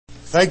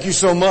Thank you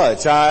so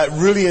much. I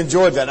really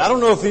enjoyed that. I don't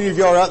know if any of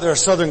y'all out there are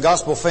Southern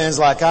Gospel fans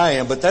like I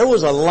am, but there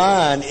was a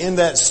line in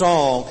that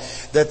song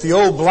that the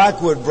old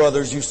Blackwood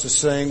Brothers used to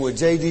sing with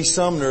J.D.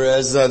 Sumner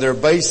as their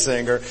bass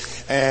singer,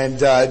 and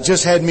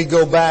just had me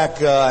go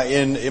back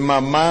in my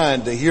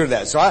mind to hear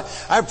that. So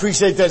I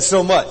appreciate that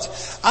so much.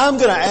 I'm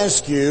going to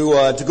ask you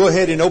to go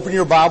ahead and open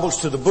your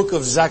Bibles to the book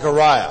of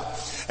Zechariah.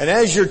 And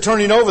as you're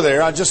turning over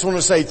there, I just want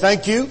to say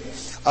thank you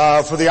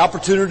for the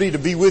opportunity to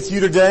be with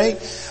you today.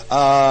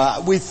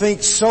 We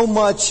think so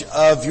much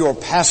of your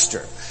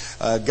pastor.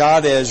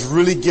 God has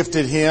really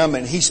gifted him,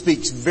 and he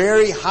speaks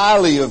very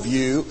highly of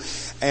you.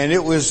 And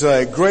it was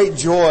a great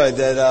joy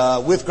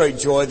that, with great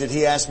joy that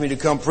he asked me to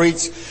come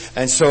preach,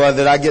 and so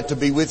that I get to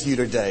be with you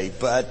today.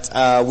 But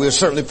we'll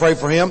certainly pray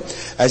for him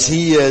as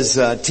he is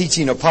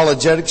teaching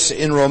apologetics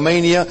in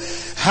Romania.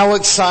 How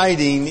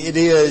exciting it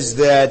is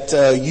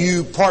that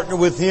you partner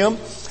with him.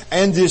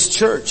 And this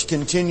church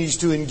continues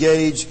to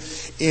engage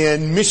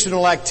in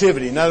missional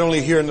activity, not only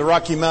here in the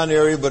Rocky Mountain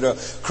area, but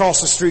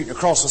across the street and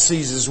across the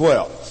seas as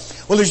well.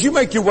 Well, as you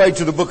make your way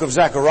to the book of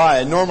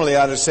Zechariah, normally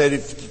I'd have said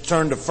if you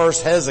turn to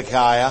First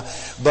Hezekiah,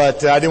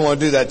 but I didn't want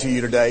to do that to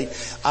you today,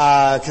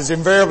 because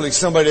invariably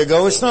somebody will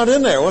go, it's not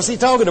in there. What's he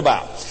talking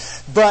about?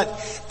 But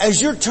as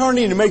you're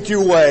turning to make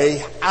your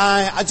way,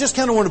 I just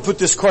kind of want to put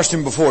this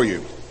question before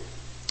you.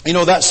 You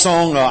know, that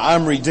song,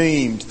 I'm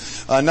Redeemed,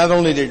 not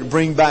only did it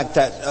bring back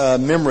that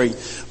memory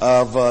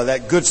of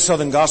that good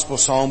Southern gospel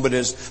song, but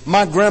as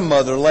my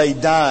grandmother lay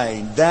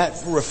dying,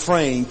 that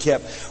refrain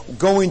kept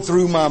going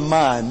through my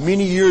mind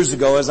many years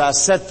ago as I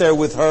sat there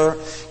with her.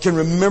 Can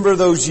remember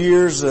those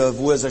years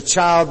of, as a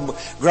child,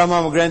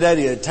 grandmama and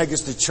granddaddy would take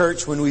us to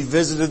church when we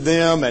visited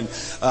them, and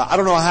I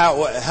don't know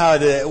how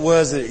it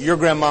was at your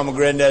grandmama and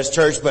granddad's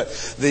church, but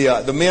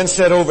the men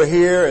sat over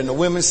here and the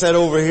women sat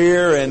over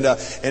here, and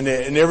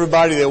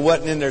everybody that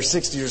wasn't in their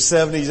 60s or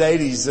 70s,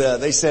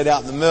 80s, they sat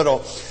out in the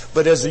middle.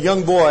 But as a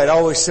young boy, I'd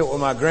always sit with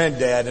my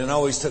granddad and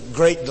always took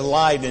great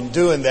delight in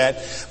doing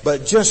that.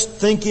 But just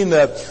thinking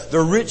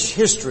the rich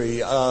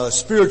history,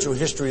 spiritual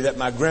history that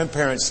my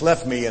grandparents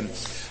left me and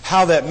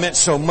how that meant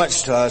so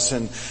much to us,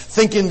 and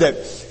thinking that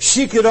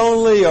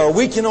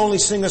we can only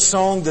sing a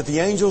song that the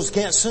angels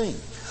can't sing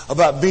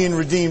about being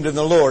redeemed in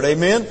the Lord.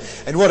 Amen?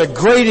 And what a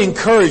great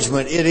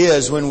encouragement it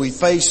is when we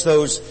face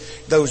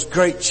those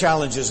great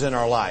challenges in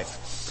our life.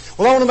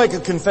 Well, I want to make a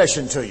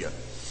confession to you.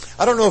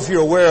 I don't know if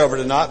you're aware of it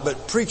or not,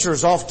 but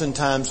preachers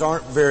oftentimes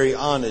aren't very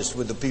honest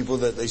with the people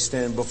that they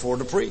stand before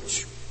to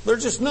preach. They're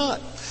just not.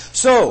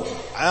 So,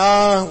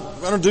 I'm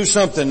going to do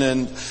something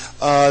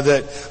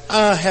that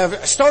I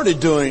have started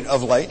doing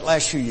of late,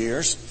 last few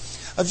years,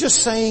 of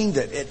just saying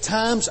that at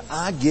times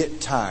I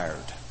get tired.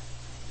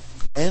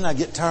 And I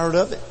get tired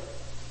of it.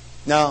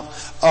 Now,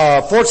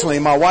 fortunately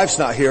my wife's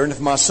not here, and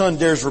if my son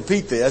dares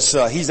repeat this,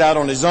 he's out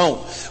on his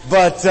own.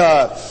 But,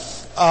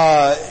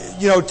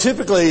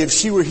 typically if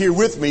she were here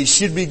with me,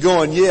 she'd be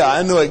going, yeah,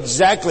 I know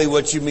exactly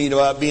what you mean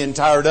about being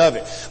tired of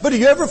it. But do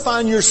you ever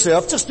find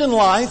yourself, just in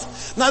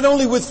life, not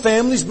only with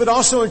families, but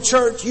also in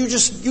church,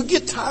 you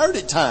get tired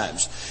at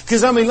times?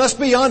 Because, let's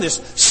be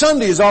honest,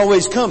 Sunday is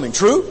always coming,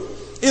 true?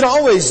 It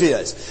always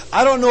is.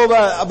 I don't know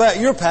about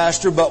your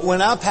pastor, but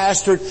when I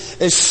pastored,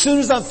 as soon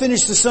as I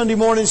finished the Sunday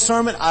morning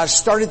sermon, I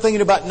started thinking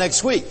about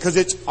next week, because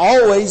it's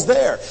always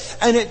there.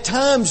 And at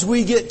times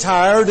we get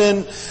tired,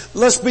 and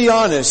let's be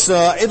honest,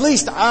 at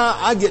least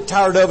I get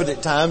tired of it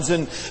at times,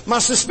 and my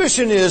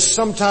suspicion is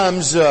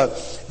sometimes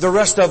the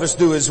rest of us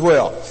do as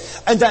well.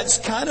 And that's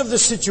kind of the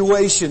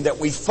situation that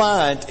we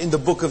find in the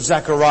book of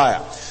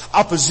Zechariah.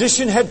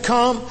 Opposition had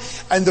come,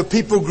 and the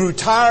people grew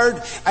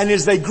tired, and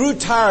as they grew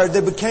tired,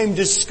 they became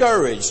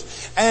discouraged.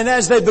 And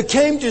as they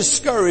became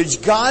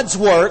discouraged, God's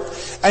work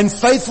and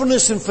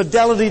faithfulness and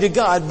fidelity to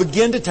God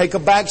began to take a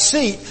back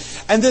seat,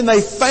 and then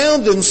they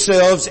found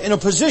themselves in a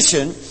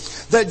position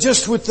that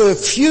just with the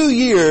few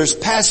years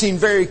passing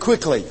very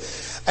quickly.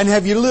 And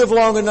have you lived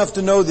long enough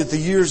to know that the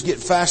years get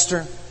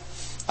faster?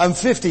 I'm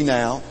 50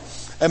 now,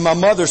 and my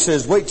mother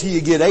says, wait till you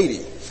get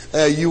 80.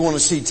 You want to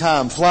see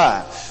time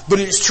fly.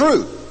 But it's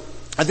true.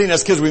 I think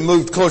that's because we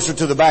moved closer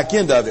to the back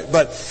end of it.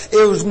 But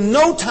it was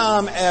no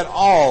time at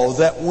all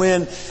that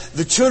when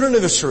the children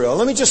of Israel,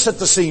 let me just set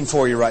the scene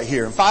for you right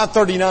here. In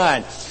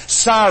 539,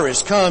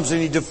 Cyrus comes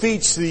and he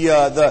defeats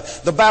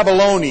the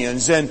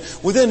Babylonians, and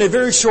within a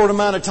very short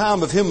amount of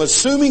time of him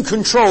assuming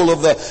control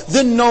of the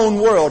then known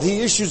world,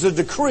 he issues a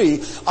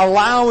decree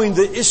allowing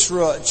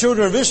the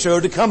children of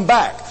Israel to come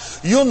back.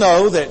 You'll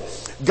know that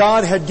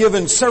God had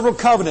given several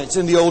covenants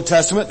in the Old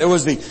Testament. There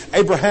was the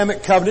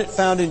Abrahamic covenant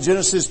found in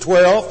Genesis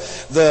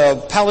 12,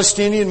 the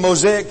Palestinian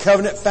Mosaic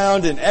covenant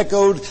found and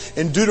echoed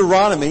in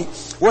Deuteronomy.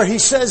 where he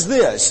says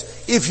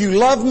this, if you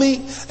love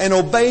me and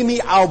obey me,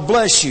 I'll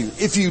bless you.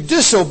 If you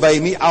disobey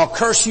me, I'll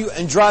curse you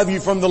and drive you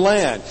from the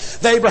land.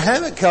 The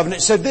Abrahamic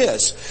covenant said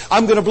this,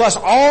 I'm going to bless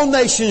all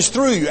nations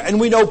through you. And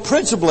we know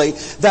principally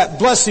that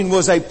blessing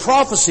was a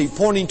prophecy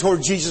pointing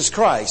toward Jesus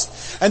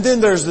Christ. And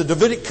then there's the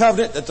Davidic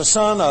covenant that the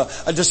son,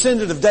 a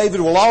descendant of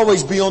David, will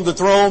always be on the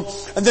throne.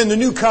 And then the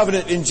new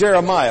covenant in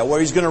Jeremiah, where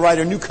he's going to write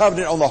a new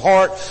covenant on the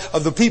heart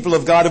of the people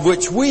of God, of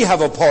which we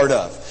have a part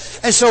of.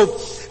 And so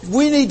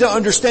we need to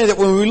understand that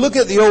when we look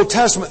at the Old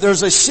Testament,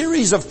 there's a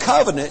series of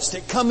covenants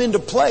that come into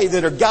play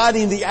that are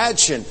guiding the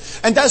action.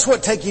 And that's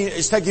what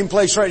is taking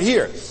place right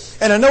here.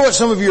 And I know what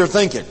some of you are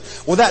thinking.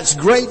 Well, that's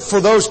great for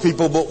those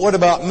people, but what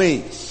about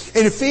me?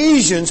 In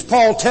Ephesians,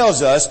 Paul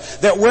tells us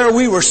that where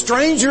we were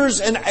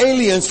strangers and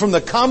aliens from the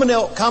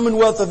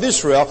commonwealth of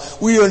Israel,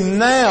 we are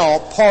now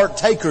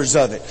partakers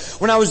of it.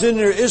 When I was in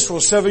Israel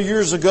several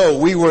years ago,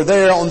 we were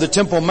there on the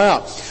Temple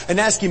Mount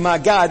and asking my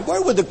guide,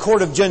 where would the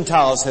court of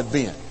Gentiles have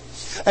been?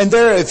 And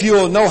there, if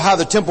you'll know how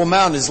the Temple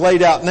Mount is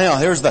laid out now,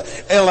 here's the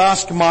El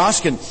Aqsa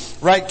Mosque, and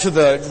right to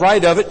the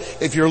right of it,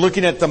 if you're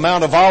looking at the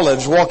Mount of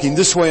Olives, walking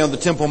this way on the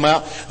Temple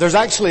Mount, there's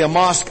actually a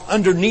mosque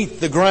underneath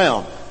the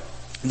ground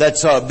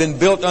that's been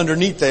built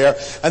underneath there.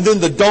 And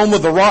then the Dome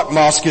of the Rock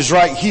Mosque is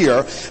right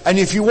here. And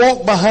if you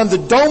walk behind the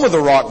Dome of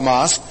the Rock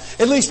Mosque,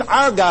 at least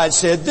our guide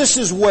said this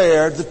is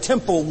where the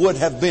temple would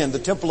have been, the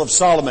Temple of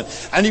Solomon,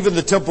 and even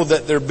the temple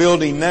that they're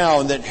building now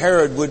and that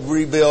Herod would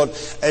rebuild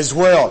as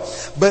well.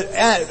 But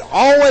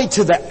all the way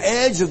to the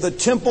edge of the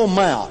Temple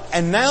Mount.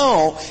 And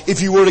now,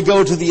 if you were to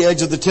go to the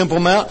edge of the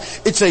Temple Mount,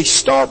 it's a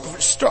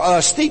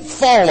steep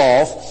fall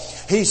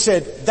off. He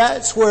said,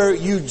 that's where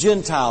you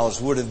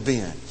Gentiles would have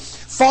been.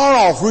 Far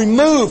off,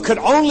 removed, could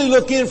only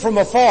look in from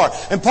afar.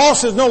 And Paul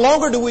says, no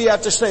longer do we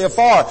have to stay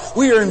afar.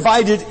 We are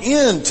invited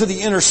into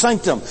the inner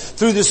sanctum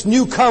through this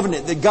new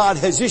covenant that God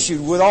has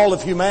issued with all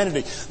of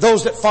humanity,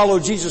 those that follow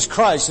Jesus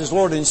Christ as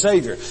Lord and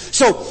Savior.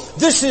 So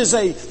this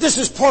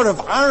is part of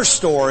our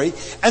story,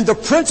 and the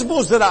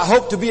principles that I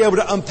hope to be able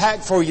to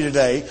unpack for you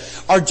today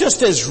are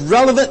just as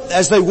relevant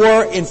as they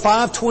were in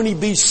 520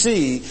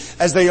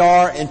 BC as they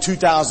are in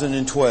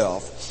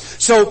 2012.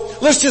 So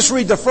let's just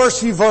read the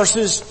first few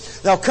verses.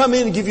 I'll come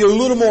in and give you a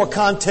little more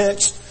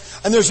context.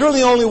 And there's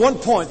really only one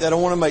point that I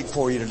want to make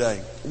for you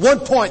today. One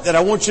point that I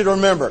want you to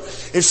remember.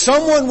 If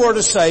someone were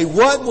to say,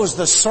 what was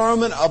the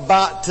sermon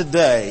about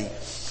today?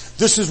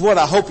 This is what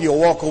I hope you'll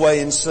walk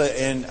away and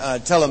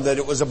tell them that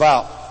it was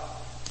about.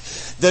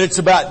 That it's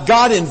about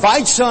God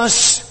invites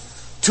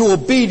us to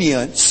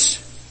obedience.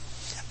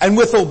 And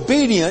with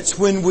obedience,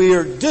 when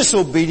we're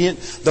disobedient,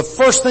 the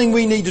first thing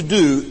we need to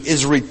do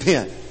is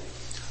repent.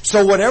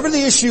 So whatever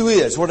the issue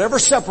is, whatever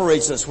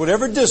separates us,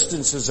 whatever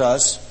distances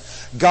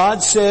us,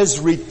 God says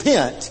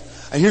repent.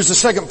 And here's the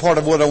second part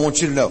of what I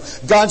want you to know.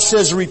 God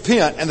says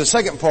repent, and the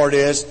second part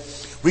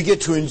is we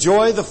get to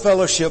enjoy the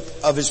fellowship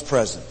of His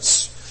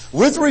presence.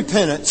 With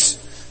repentance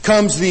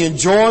comes the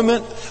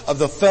enjoyment of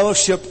the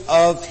fellowship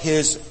of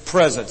His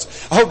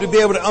presence. I hope to be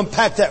able to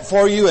unpack that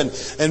for you and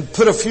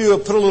put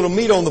a little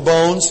meat on the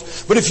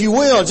bones. But if you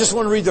will, I just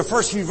want to read the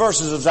first few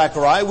verses of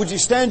Zechariah. Would you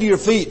stand to your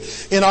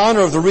feet in honor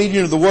of the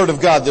reading of the Word of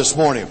God this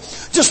morning?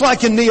 Just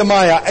like in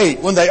Nehemiah 8,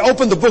 when they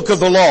opened the book of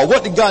the law,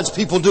 what did God's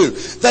people do?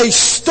 They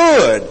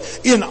stood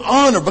in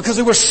honor because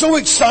they were so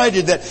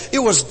excited that it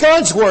was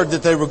God's Word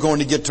that they were going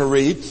to get to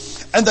read.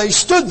 And they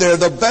stood there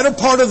the better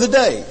part of the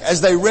day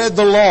as they read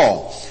the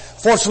law.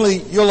 Fortunately,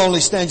 you'll only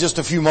stand just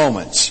a few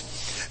moments.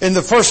 In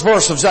the first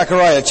verse of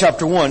Zechariah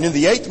chapter 1, in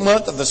the 8th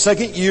month of the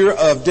 2nd year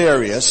of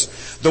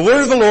Darius, the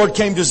word of the Lord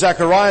came to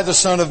Zechariah the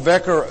son of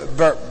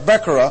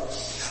Berechiah,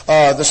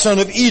 the son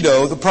of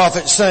Iddo, the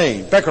prophet,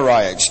 saying,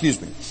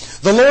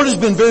 the Lord has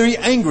been very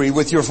angry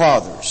with your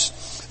fathers.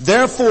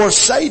 Therefore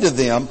say to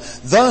them,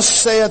 thus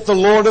saith the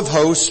Lord of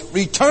hosts,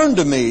 return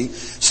to me,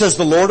 says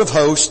the Lord of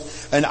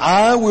hosts, and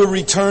I will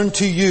return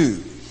to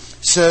you,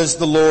 says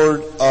the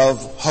Lord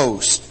of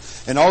hosts.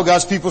 And all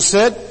God's people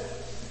said,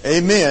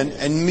 amen.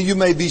 And you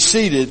may be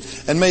seated,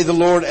 and may the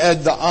Lord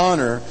add the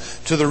honor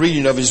to the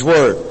reading of His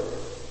Word.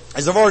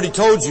 As I've already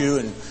told you,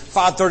 in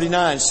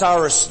 539,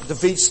 Cyrus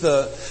defeats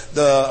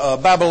the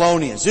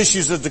Babylonians,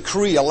 issues a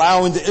decree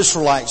allowing the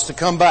Israelites to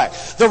come back.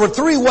 There were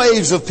 3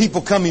 waves of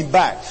people coming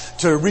back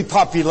to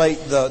repopulate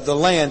the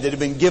land that had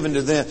been given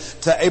to them,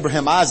 to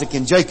Abraham, Isaac,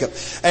 and Jacob.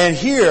 And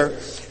here,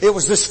 it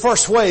was this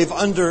first wave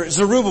under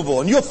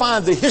Zerubbabel. And you'll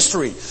find the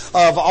history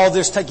of all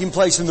this taking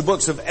place in the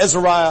books of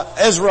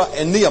Ezra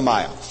and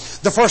Nehemiah.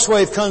 The first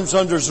wave comes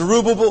under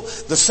Zerubbabel,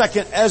 the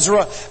second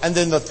Ezra, and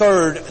then the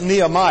third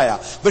Nehemiah.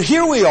 But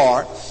here we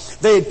are.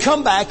 They had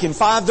come back in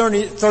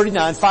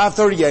 539,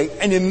 538,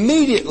 and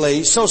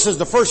immediately, so says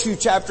the first few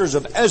chapters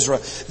of Ezra,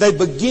 they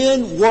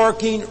begin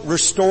working,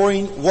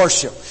 restoring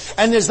worship.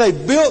 And as they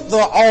built the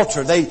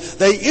altar,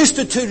 they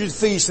instituted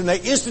feasts and they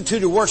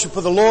instituted worship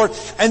of the Lord,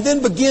 and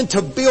then began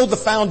to build the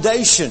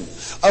foundation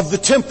of the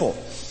temple.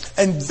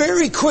 And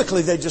very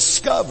quickly they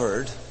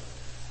discovered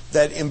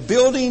that in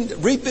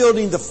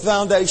rebuilding the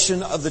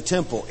foundation of the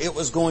temple, it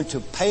was going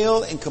to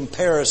pale in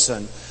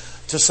comparison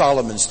to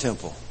Solomon's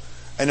temple.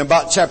 And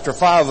about chapter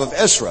 5 of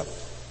Ezra,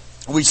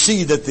 we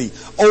see that the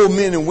old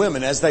men and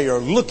women, as they are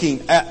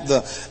looking at the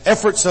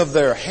efforts of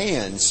their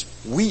hands,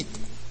 weep.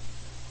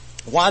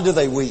 Why do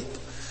they weep?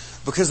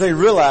 Because they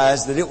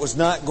realize that it was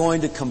not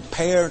going to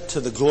compare to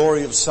the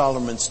glory of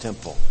Solomon's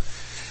temple.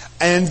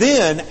 And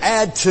then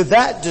add to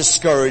that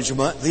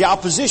discouragement the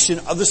opposition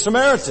of the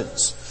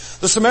Samaritans.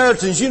 The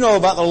Samaritans, you know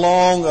about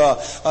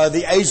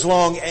the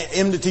age-long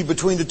enmity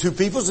between the two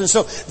peoples. And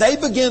so they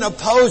begin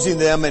opposing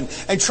them and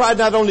tried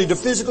not only to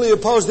physically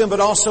oppose them, but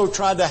also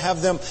tried to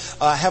have them,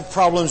 have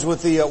problems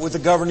with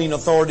the governing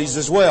authorities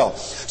as well.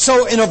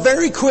 So in a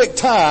very quick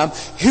time,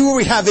 here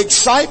we have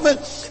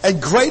excitement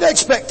and great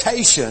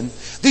expectation.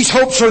 These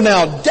hopes are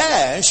now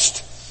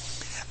dashed.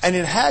 And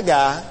in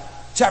Haggai,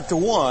 chapter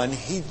 1,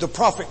 the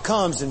prophet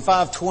comes in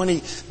 520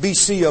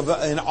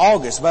 BC in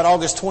August, about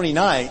August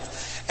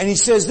 29th. And he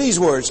says these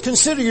words,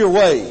 consider your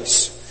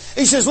ways.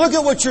 He says, look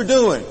at what you're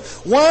doing.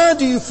 Why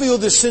do you feel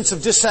this sense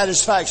of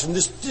dissatisfaction,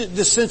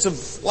 this sense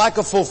of lack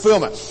of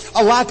fulfillment,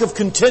 a lack of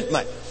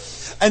contentment?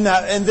 And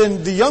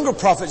then the younger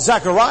prophet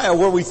Zechariah,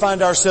 where we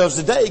find ourselves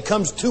today,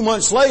 comes 2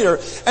 months later,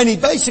 and he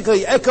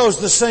basically echoes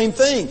the same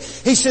thing.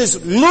 He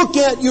says, look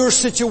at your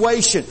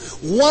situation.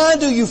 Why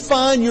do you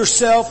find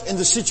yourself in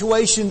the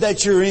situation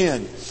that you're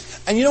in?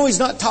 And you know, he's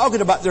not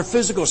talking about their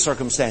physical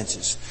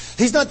circumstances.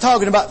 He's not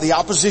talking about the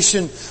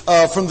opposition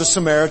from the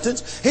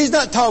Samaritans. He's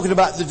not talking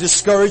about the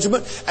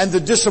discouragement and the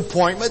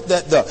disappointment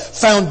that the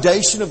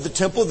foundation of the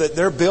temple that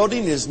they're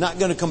building is not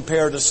going to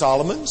compare to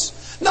Solomon's.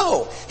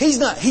 No, he's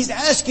not. He's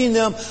asking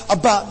them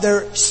about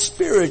their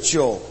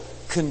spiritual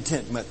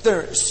contentment,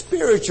 their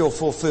spiritual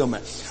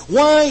fulfillment.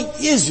 Why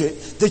is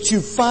it that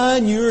you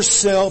find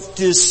yourself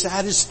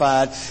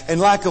dissatisfied and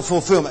lack of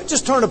fulfillment?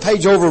 Just turn a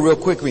page over real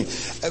quickly,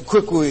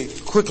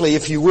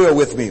 if you will,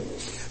 with me.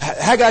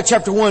 Haggai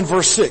chapter 1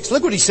 verse 6.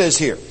 Look what he says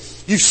here.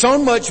 You've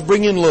sown much,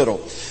 bring in little,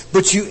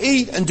 but you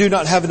eat and do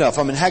not have enough.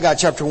 I'm in Haggai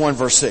chapter 1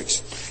 verse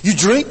 6. You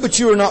drink, but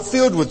you are not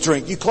filled with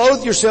drink. You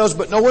clothe yourselves,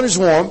 but no one is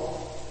warm.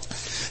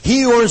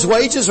 He who earns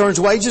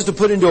wages to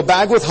put into a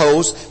bag with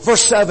holes.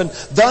 Verse 7,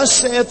 thus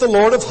saith the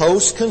Lord of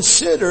hosts,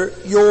 consider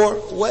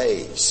your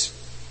ways.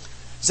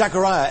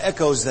 Zechariah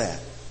echoes that.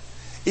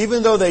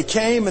 Even though they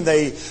came and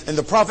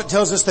the prophet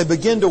tells us they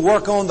begin to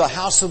work on the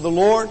house of the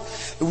Lord,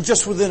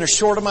 just within a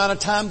short amount of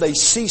time they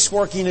cease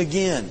working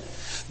again.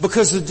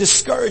 Because the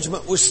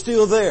discouragement was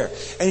still there.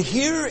 And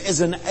here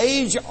is an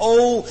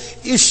age-old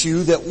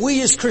issue that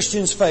we as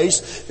Christians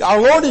face.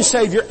 Our Lord and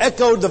Savior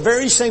echoed the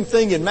very same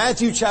thing in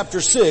Matthew chapter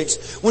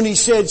 6 when he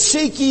said,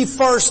 seek ye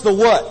first the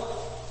what?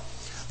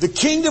 The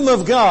kingdom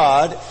of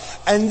God.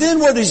 And then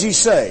what does he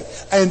say?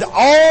 And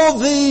all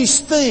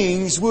these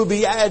things will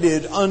be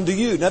added unto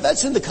you. Now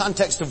that's in the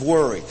context of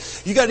worry.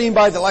 You got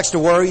anybody that likes to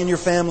worry in your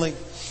family?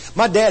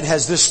 My dad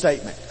has this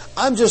statement.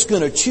 I'm just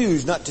going to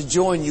choose not to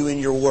join you in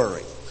your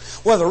worry.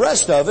 Well, the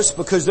rest of us,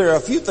 because there are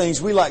a few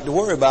things we like to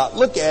worry about,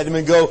 look at him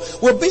and go,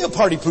 well, be a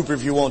party pooper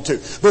if you want to.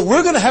 But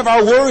we're going to have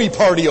our worry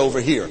party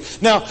over here.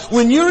 Now,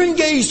 when you're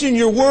engaged in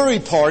your worry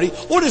party,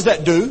 what does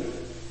that do?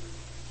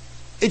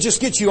 It just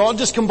gets you all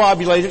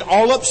discombobulated,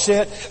 all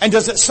upset, and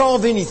does it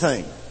solve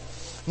anything?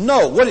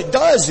 No, what it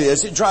does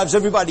is it drives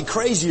everybody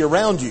crazy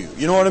around you.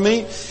 You know what I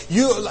mean?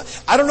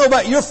 I don't know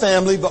about your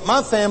family, but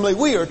my family,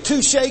 we are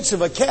 2 shakes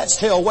of a cat's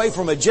tail away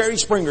from a Jerry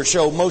Springer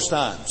show most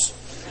times.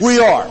 We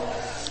are.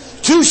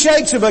 2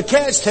 shakes of a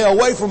cat's tail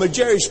away from a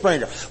Jerry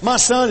Springer. My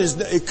son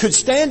could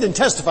stand and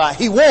testify.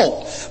 He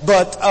won't.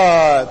 But,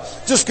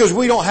 just because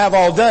we don't have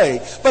all day.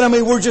 But I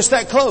mean, we're just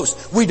that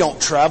close. We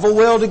don't travel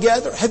well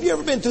together. Have you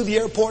ever been through the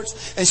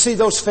airports and see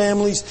those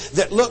families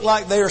that look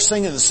like they are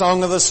singing the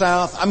song of the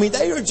South? I mean,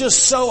 they are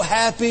just so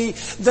happy.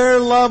 Their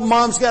love,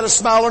 mom's got a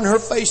smile on her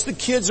face. The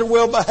kids are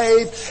well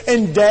behaved.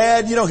 And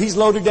dad, you know, he's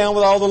loaded down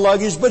with all the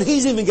luggage, but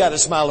he's even got a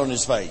smile on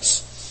his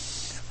face.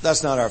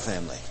 That's not our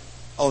family.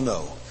 Oh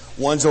no.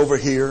 One's over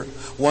here,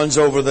 one's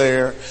over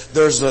there.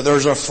 There's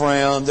a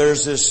frown.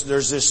 There's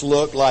this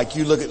look like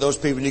you look at those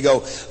people and you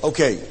go,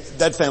 okay,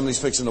 that family's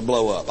fixing to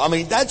blow up. I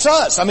mean, that's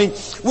us. I mean,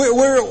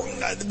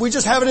 we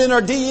just have it in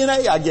our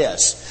DNA, I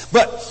guess.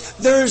 But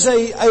there's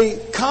a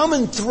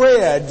common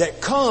thread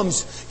that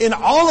comes in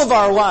all of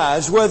our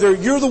lives, whether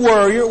you're the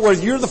worrier,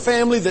 whether you're the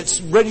family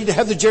that's ready to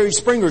have the Jerry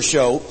Springer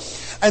show.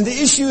 And the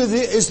issue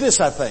is this,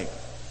 I think.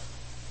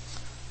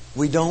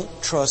 We don't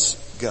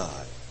trust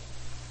God.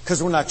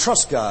 Because when I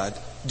trust God,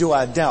 do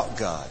I doubt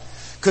God?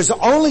 Because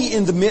only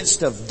in the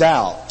midst of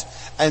doubt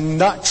and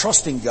not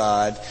trusting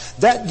God,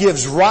 that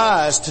gives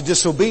rise to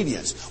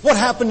disobedience. What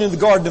happened in the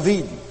Garden of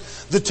Eden?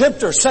 The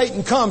tempter,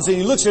 Satan, comes and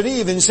he looks at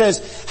Eve and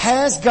says,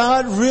 has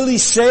God really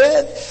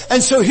said?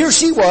 And so here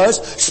she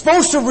was,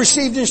 supposed to have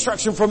received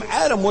instruction from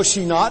Adam, was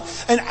she not?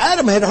 And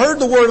Adam had heard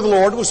the word of the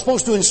Lord, was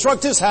supposed to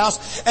instruct his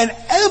house, and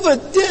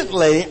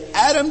evidently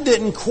Adam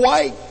didn't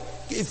quite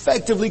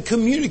effectively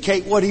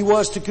communicate what he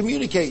was to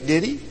communicate,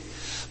 did he?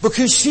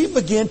 Because she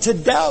began to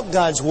doubt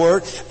God's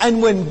word,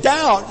 and when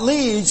doubt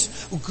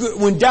arises,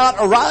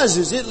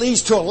 it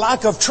leads to a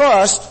lack of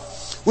trust,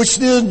 which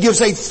then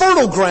gives a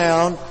fertile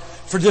ground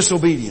for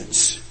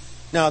disobedience.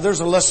 Now, there's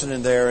a lesson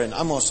in there, and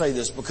I'm going to say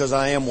this because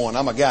I am one.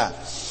 I'm a guy.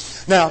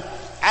 Now,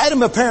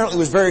 Adam apparently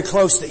was very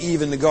close to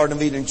Eve in the Garden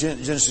of Eden in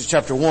Genesis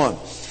chapter 1.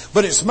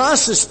 But it's my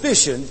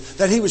suspicion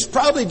that he was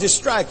probably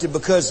distracted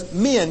because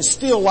men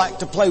still like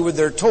to play with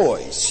their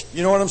toys.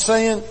 You know what I'm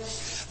saying?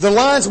 The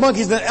lions,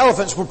 monkeys, and the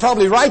elephants were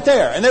probably right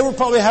there, and they were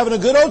probably having a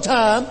good old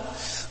time.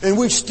 And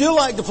we still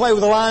like to play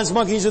with the lions,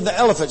 monkeys, and the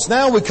elephants.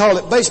 Now we call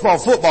it baseball,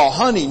 football,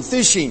 hunting,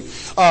 fishing,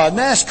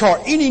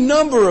 NASCAR, any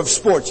number of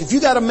sports. If you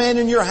got a man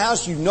in your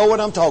house, you know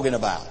what I'm talking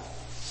about.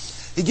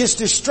 He gets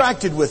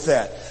distracted with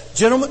that.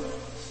 Gentlemen,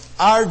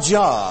 our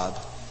job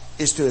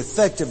is to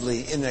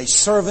effectively, in a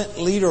servant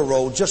leader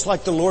role, just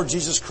like the Lord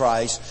Jesus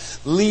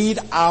Christ, lead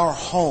our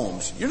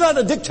homes. You're not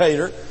a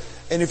dictator.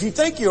 And if you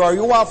think you are,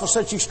 your wife will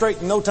set you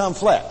straight in no time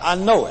flat. I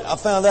know it. I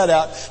found that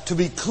out to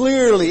be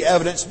clearly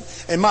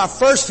evidenced in my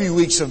first few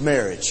weeks of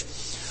marriage.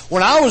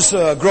 When I was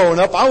growing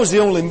up, I was the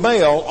only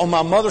male on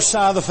my mother's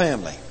side of the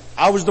family.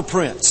 I was the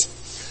prince.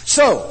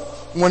 So,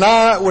 when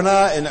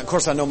I, and of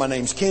course I know my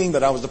name's King,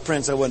 but I was the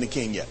prince, I wasn't a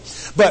king yet.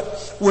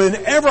 But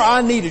whenever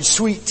I needed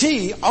sweet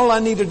tea, all I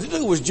needed to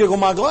do was jiggle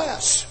my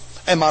glass.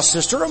 And my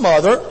sister or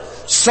mother,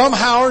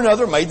 somehow or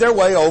another, made their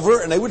way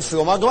over and they would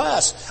fill my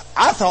glass.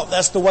 I thought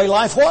that's the way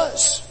life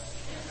was.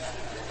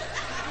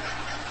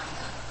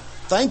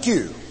 Thank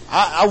you.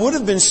 I would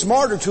have been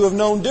smarter to have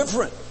known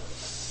different.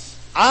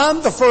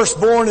 I'm the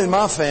firstborn in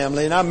my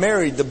family and I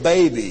married the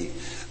baby.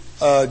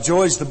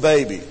 Joy's the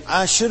baby.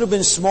 I should have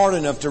been smart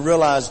enough to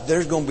realize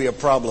there's going to be a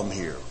problem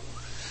here.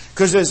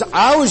 Because as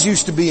I was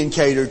used to being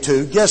catered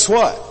to, guess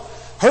what?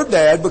 Her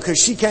dad, because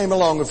she came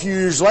along a few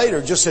years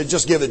later, just said,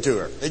 just give it to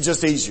her. It's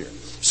just easier.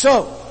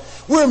 So,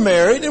 we're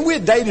married and we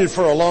had dated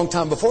for a long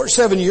time before,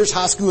 7 years,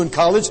 high school and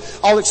college,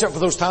 all except for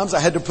those times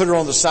I had to put her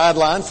on the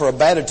sideline for a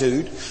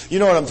batitude. You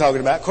know what I'm talking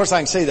about. Of course I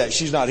can say that.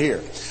 She's not here,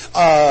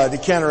 to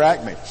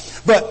counteract me.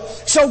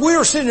 But, so we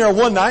were sitting there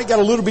one night, got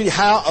a little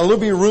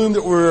bitty room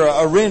that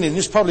we're renting.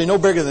 It's probably no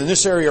bigger than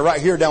this area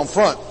right here down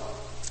front.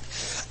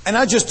 And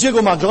I just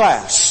jiggle my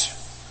glass.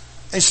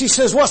 And she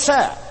says, what's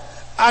that?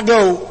 I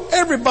go,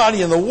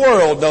 everybody in the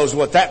world knows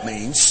what that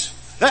means.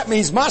 That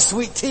means my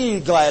sweet tea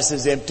glass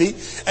is empty.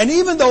 And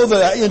even though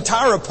the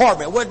entire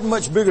apartment wasn't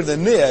much bigger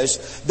than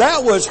this,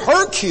 that was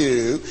her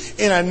cue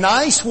in a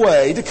nice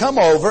way to come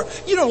over,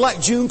 you know, like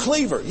June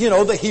Cleaver. You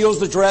know, the heels,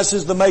 the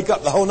dresses, the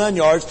makeup, the whole 9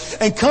 yards.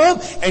 And come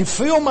and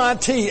fill my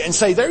tea and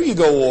say, there you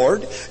go,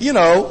 Ward. You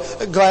know,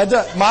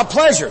 my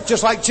pleasure.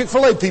 Just like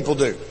Chick-fil-A people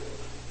do.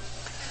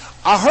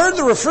 I heard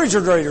the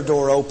refrigerator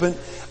door open.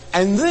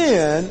 And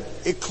then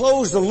it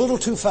closed a little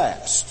too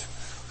fast,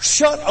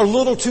 shut a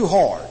little too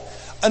hard.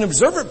 An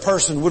observant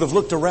person would have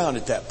looked around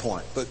at that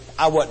point, but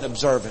I wasn't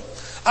observant.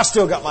 I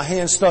still got my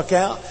hand stuck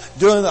out,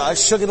 I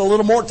shook it a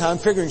little more time,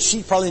 figuring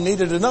she probably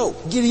needed to know.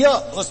 Giddy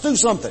up, let's do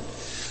something.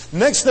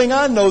 Next thing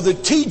I know, the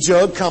tea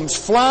jug comes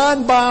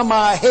flying by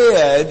my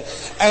head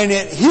and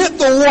it hit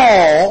the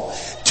wall.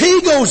 Tea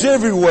goes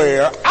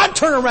everywhere. I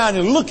turn around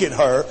and look at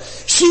her.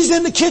 She's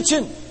in the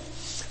kitchen.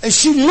 And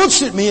she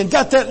looks at me and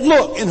got that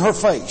look in her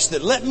face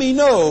that let me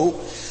know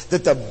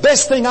that the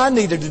best thing I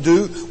needed to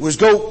do was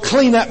go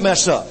clean that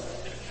mess up.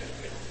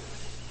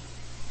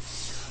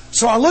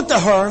 So I looked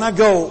at her and I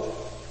go,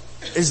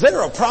 is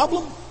there a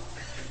problem?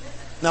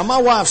 Now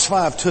my wife's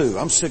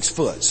 5'2", I'm 6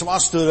 foot. So I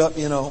stood up,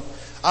 you know.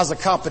 I was a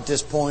cop at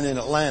this point in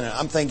Atlanta.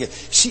 I'm thinking,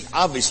 she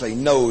obviously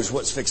knows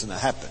what's fixing to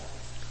happen.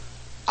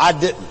 I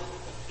didn't.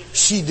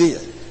 She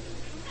did.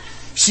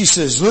 She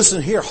says,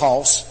 listen here,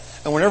 Hoss.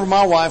 And whenever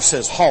my wife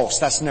says Hoss,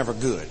 that's never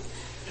good.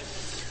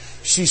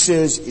 She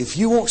says, if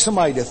you want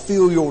somebody to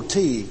fill your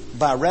tea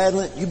by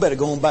rattling, you better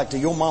go on back to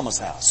your mama's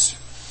house.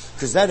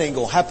 Because that ain't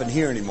going to happen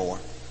here anymore.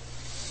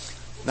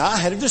 Now I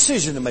had a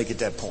decision to make at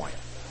that point.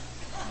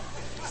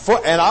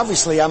 And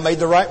obviously I made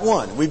the right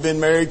one. We've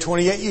been married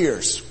 28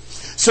 years.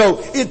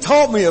 So it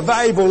taught me a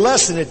valuable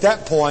lesson at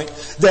that point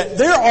that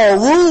there are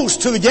rules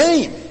to the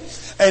game.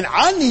 And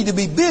I need to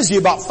be busy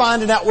about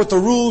finding out what the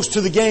rules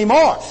to the game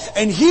are.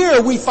 And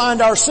here we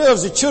find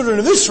ourselves, the children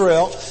of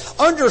Israel,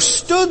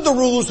 understood the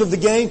rules of the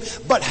game,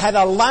 but had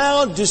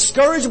allowed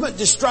discouragement,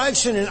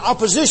 distraction, and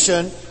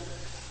opposition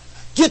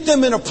get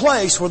them in a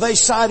place where they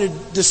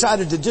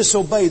decided to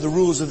disobey the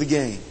rules of the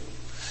game.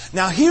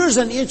 Now here's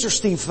an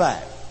interesting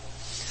fact.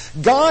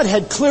 God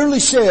had clearly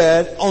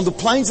said on the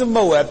plains of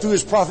Moab through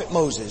his prophet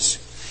Moses,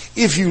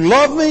 if you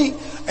love me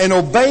and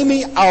obey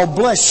me, I'll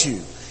bless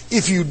you.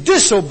 If you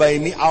disobey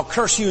me, I'll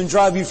curse you and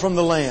drive you from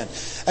the land.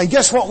 And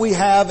guess what we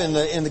have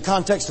in the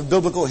context of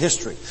biblical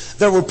history?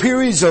 There were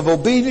periods of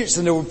obedience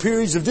and there were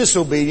periods of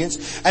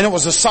disobedience. And it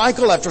was a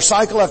cycle after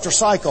cycle after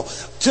cycle.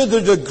 To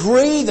the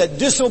degree that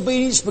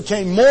disobedience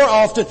became more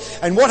often.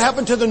 And what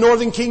happened to the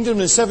northern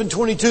kingdom in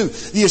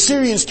 722? The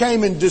Assyrians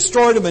came and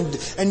destroyed them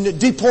and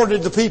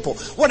deported the people.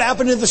 What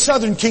happened in the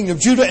southern kingdom?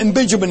 Judah and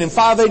Benjamin in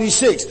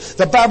 586.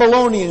 The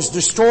Babylonians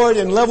destroyed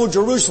and leveled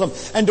Jerusalem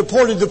and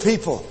deported the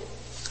people.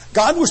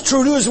 God was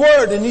true to his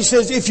word, and he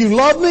says, if you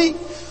love me,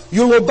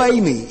 you'll obey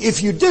me.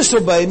 If you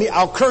disobey me,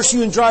 I'll curse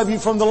you and drive you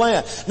from the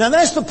land. Now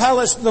that's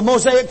the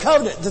Mosaic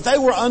covenant that they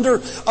were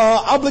under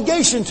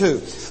obligation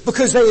to,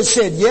 because they had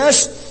said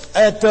yes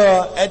at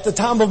the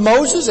time of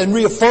Moses and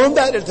reaffirmed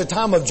that at the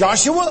time of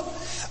Joshua,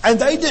 and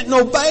they didn't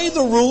obey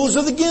the rules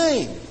of the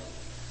game.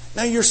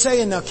 Now you're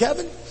saying, now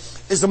Kevin,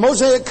 does the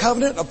Mosaic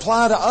covenant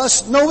apply to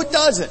us? No, it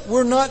doesn't.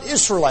 We're not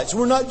Israelites.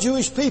 We're not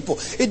Jewish people.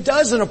 It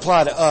doesn't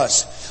apply to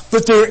us.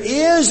 But there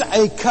is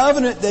a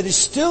covenant that is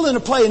still in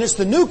play, and it's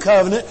the new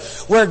covenant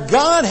where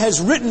God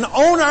has written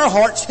on our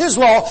hearts His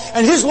law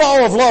and His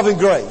law of love and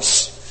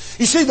grace.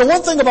 You see, the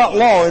one thing about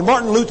law, and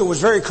Martin Luther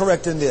was very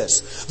correct in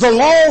this, the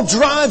law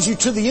drives you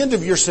to the end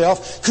of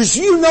yourself, because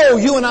you know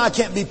you and I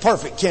can't be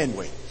perfect, can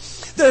we?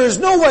 There is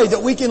no way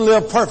that we can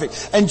live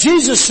perfect. And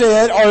Jesus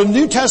said, or the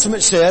New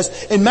Testament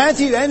says, in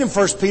Matthew and in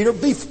 1 Peter,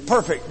 be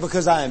perfect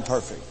because I am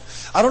perfect.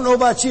 I don't know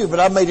about you, but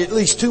I've made at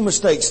least 2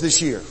 mistakes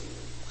this year.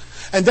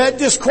 And that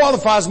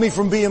disqualifies me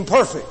from being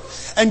perfect.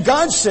 And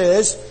God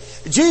says,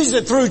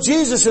 through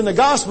Jesus in the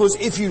Gospels,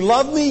 if you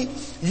love me,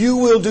 you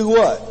will do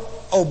what?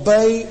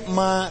 Obey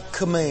my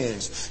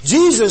commands.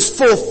 Jesus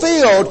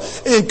fulfilled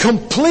in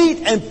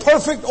complete and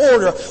perfect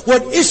order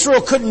what Israel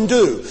couldn't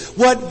do,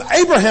 what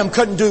Abraham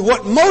couldn't do,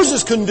 what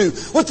Moses couldn't do,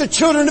 what the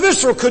children of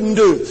Israel couldn't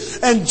do.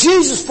 And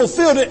Jesus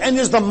fulfilled it and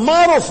is the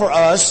model for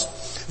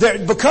us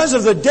that because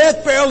of the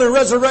death, burial, and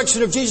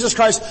resurrection of Jesus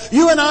Christ,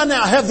 you and I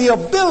now have the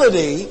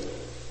ability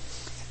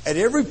at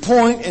every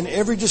point and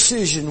every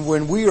decision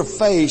when we are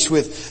faced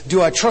with,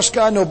 do I trust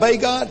God and obey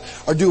God,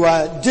 or do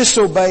I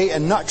disobey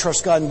and not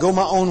trust God and go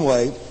my own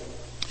way?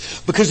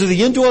 Because of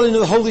the indwelling of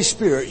the Holy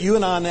Spirit, you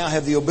and I now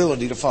have the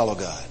ability to follow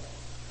God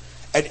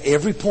at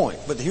every point.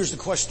 But here's the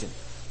question.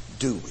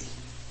 Do we?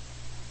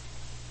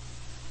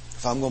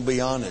 If I'm going to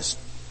be honest,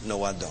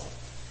 no, I don't.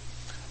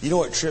 You know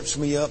what trips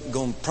me up?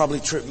 Going to probably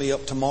trip me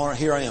up tomorrow.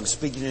 Here I am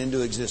speaking it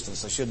into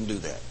existence. I shouldn't do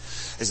that.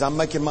 As I'm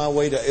making my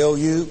way to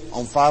LU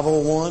on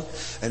 501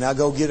 and I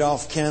go get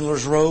off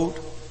Candler's Road,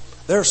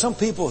 there are some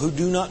people who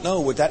do not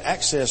know what that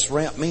access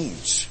ramp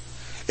means.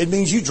 It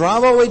means you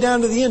drive all the way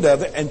down to the end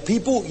of it, and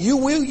people,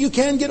 you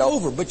can get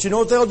over, but you know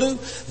what they'll do?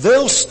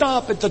 They'll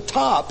stop at the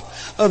top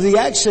of the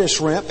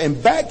access ramp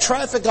and back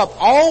traffic up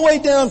all the way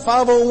down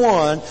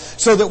 501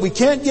 so that we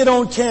can't get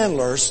on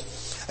Candler's.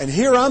 And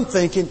here I'm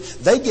thinking,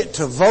 they get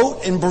to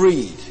vote and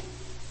breed.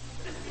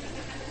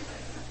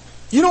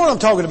 You know what I'm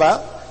talking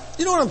about?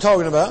 You know what I'm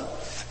talking about?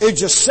 It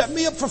just set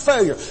me up for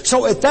failure.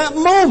 So at that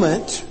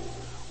moment,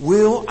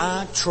 will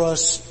I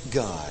trust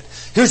God?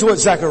 Here's what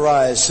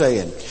Zechariah is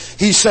saying.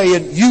 He's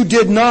saying, you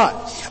did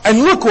not.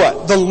 And look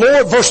what, the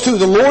Lord, verse 2,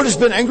 the Lord has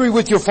been angry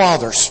with your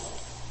fathers.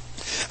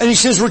 And he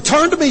says,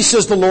 return to me,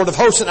 says the Lord of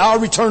hosts, and I'll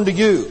return to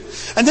you.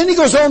 And then he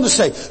goes on to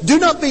say, do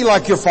not be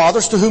like your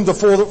fathers to whom the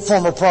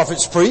former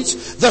prophets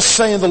preached, thus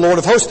saying the Lord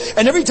of hosts.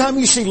 And every time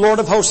you see Lord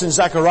of hosts in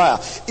Zechariah,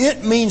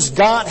 it means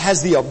God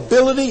has the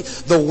ability,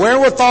 the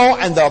wherewithal,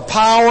 and the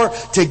power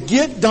to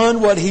get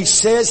done what He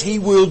says He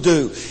will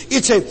do.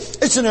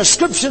 It's an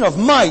ascription of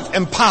might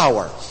and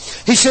power.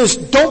 He says,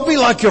 don't be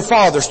like your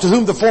fathers to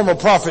whom the former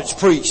prophets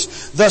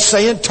preached, thus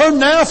saying, turn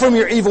now from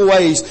your evil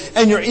ways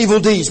and your evil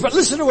deeds. But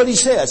listen to what he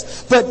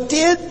says. But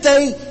did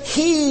they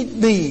heed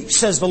me,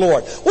 says the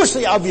Lord? What's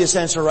the obvious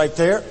answer right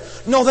there?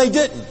 No, they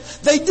didn't.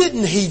 They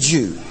didn't heed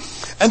you.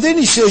 And then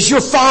he says,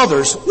 your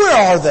fathers,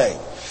 where are they?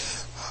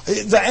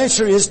 The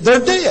answer is,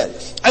 they're dead.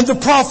 And the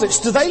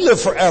prophets, do they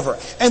live forever?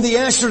 And the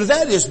answer to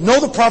that is, no,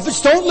 the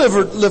prophets don't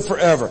live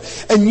forever.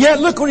 And yet,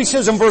 look what he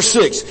says in verse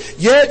 6.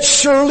 Yet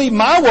surely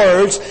my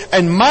words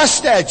and my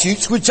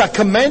statutes, which I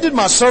commanded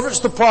my servants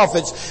the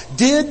prophets,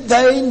 did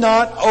they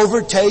not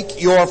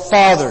overtake your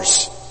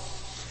fathers?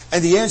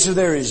 And the answer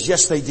there is,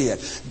 yes, they did.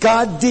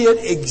 God did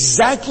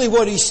exactly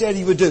what He said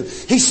He would do.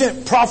 He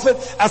sent prophet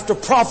after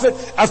prophet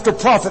after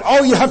prophet.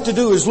 All you have to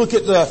do is look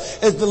at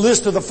the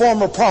list of the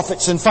former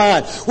prophets and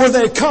find where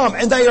they come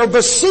and they are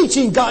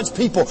beseeching God's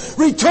people.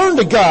 Return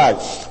to God.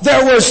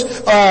 There was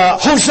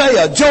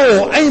Hosea,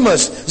 Joel,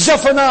 Amos,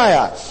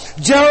 Zephaniah,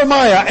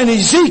 Jeremiah, and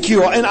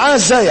Ezekiel, and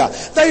Isaiah.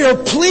 They are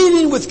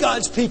pleading with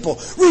God's people.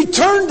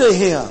 Return to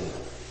Him.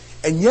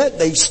 And yet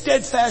they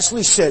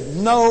steadfastly said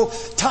no,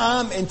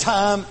 time and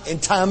time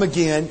and time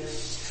again,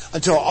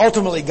 until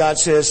ultimately God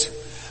says,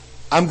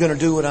 I'm going to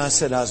do what I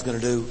said I was going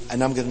to do,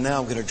 and I'm going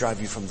to drive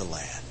you from the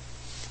land.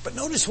 But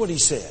notice what He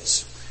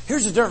says.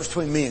 Here's the difference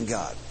between me and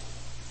God.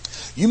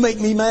 You make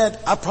me mad,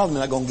 I'm probably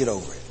not going to get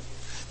over it.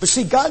 But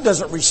see, God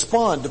doesn't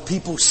respond to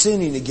people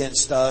sinning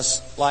against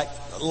us like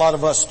a lot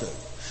of us do.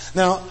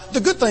 Now,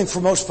 the good thing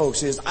for most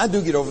folks is I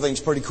do get over things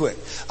pretty quick.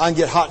 I can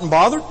get hot and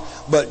bothered,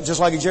 but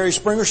just like a Jerry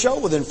Springer show,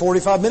 within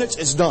 45 minutes,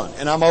 it's done,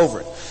 and I'm over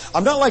it.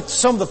 I'm not like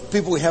some of the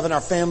people we have in our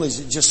families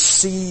that just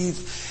seethe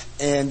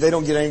and they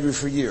don't get angry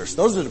for years.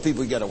 Those are the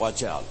people you got to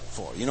watch out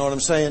for. You know what I'm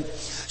saying?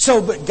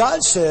 So, but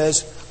God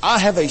says, I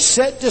have a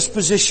set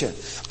disposition.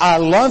 I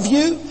love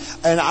you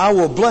and I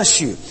will bless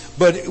you.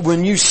 But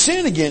when you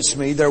sin against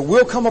me, there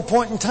will come a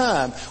point in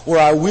time where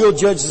I will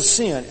judge the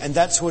sin, and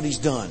that's what He's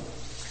done.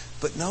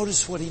 But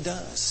notice what He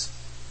does.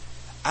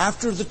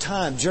 After the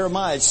time,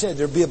 Jeremiah had said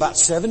there'd be about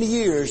 70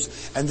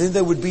 years, and then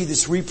there would be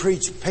this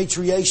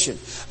repatriation,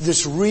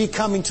 this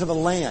recoming to the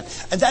land.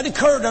 And that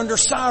occurred under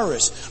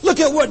Cyrus. Look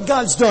at what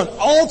God's done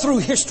all through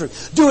history,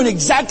 doing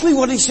exactly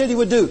what He said He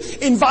would do,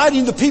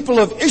 inviting the people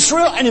of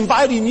Israel and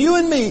inviting you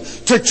and me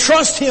to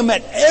trust Him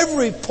at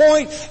every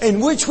point in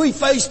which we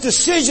face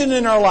decision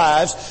in our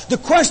lives. The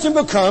question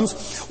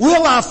becomes,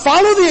 will I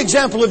follow the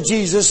example of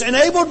Jesus,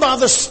 enabled by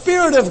the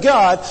Spirit of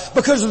God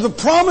because of the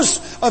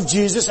promise of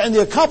Jesus and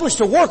the accomplished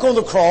work on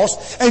the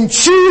cross, and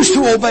choose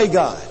to obey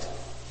God?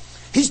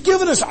 He's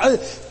given us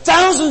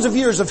thousands of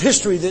years of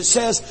history that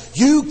says,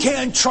 you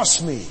can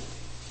trust me.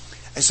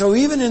 And so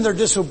even in their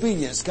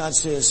disobedience, God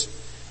says,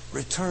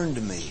 return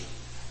to me.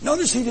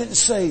 Notice He didn't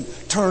say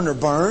turn or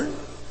burn.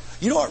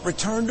 You know what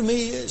return to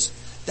me is?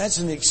 That's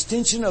an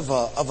extension of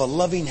a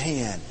loving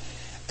hand,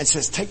 and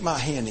says, take my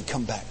hand and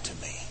come back to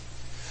me.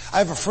 I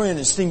have a friend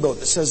in Steamboat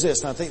that says this,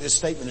 and I think this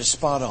statement is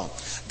spot on.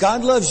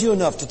 God loves you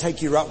enough to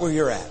take you right where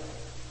you're at.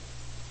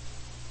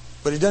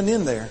 But He doesn't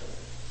end there.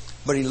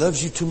 But He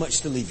loves you too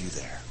much to leave you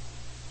there.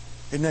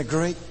 Isn't that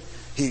great?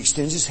 He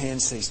extends His hand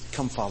and says,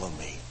 come follow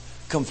me.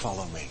 Come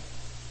follow me.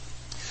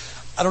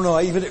 I don't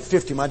know, even at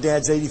 50, my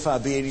dad's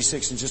 85, be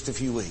 86 in just a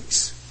few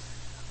weeks.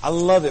 I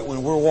love it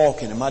when we're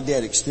walking and my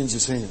dad extends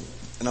his hand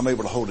and I'm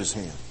able to hold his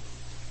hand.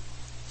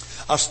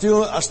 I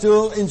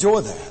still enjoy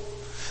that.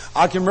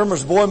 I can remember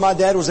as a boy, my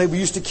dad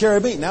used to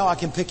carry me. Now I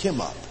can pick him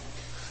up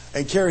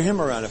and carry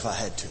him around if I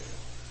had to.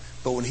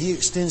 But when He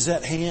extends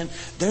that hand,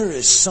 there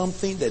is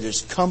something that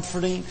is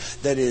comforting,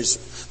 that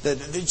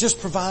it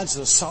just provides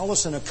a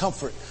solace and a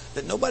comfort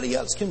that nobody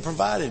else can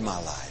provide in my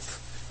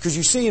life. Because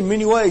you see, in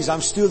many ways,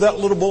 I'm still that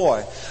little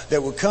boy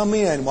that would come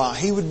in while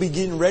he would be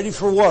getting ready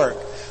for work,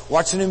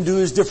 watching him do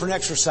his different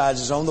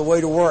exercises on the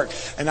way to work.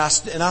 And I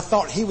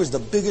thought he was the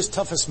biggest,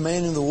 toughest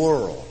man in the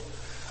world.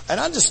 And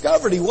I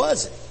discovered he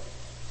wasn't.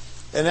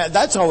 And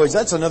that's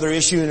another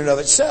issue in and of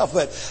itself.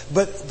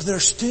 But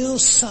there's still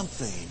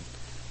something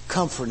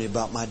comforting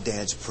about my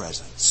dad's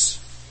presence.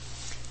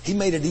 He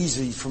made it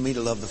easy for me to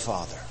love the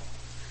Father.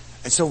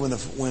 And so when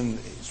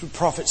the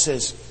prophet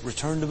says,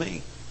 return to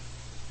me,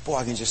 boy,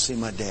 I can just see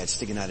my dad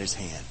sticking out his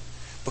hand.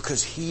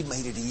 Because he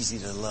made it easy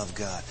to love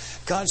God.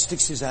 God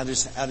sticks out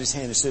his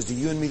hand and says to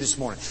you and me this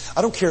morning,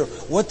 I don't care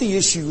what the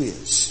issue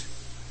is,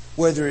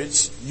 whether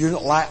it's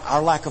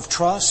our lack of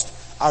trust,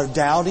 our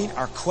doubting,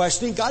 our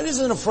questioning. God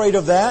isn't afraid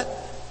of that.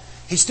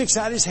 He sticks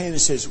out His hand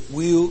and says,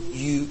 will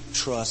you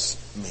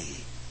trust me?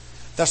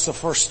 That's the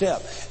first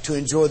step to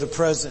enjoy the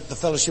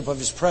fellowship of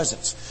His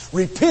presence.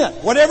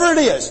 Repent, whatever it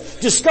is,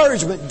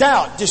 discouragement,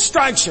 doubt,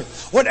 distraction,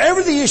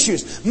 whatever the issue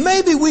is.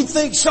 Maybe we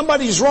think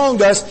somebody's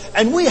wronged us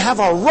and we have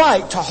a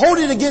right to hold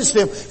it against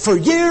them for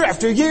year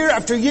after year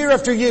after year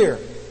after year.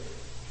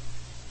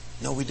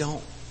 No, we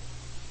don't.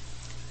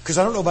 Because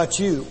I don't know about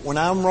you, when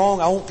I'm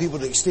wrong, I want people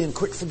to extend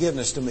quick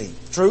forgiveness to me.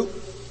 True?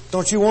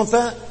 Don't you want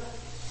that?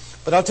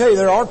 But I'll tell you,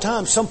 there are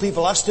times some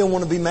people I still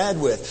want to be mad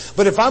with.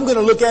 But if I'm going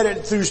to look at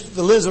it through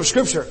the lens of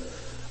Scripture,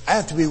 I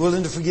have to be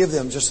willing to forgive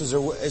them just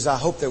as I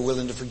hope they're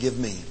willing to forgive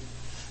me.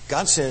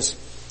 God says,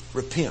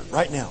 repent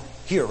right now.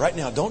 Here, right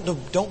now. Don't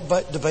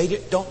debate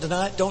it. Don't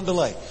deny it. Don't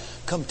delay.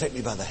 Come take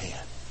me by the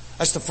hand.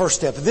 That's the first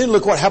step. And then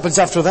look what happens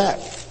after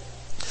that.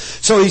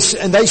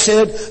 And they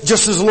said,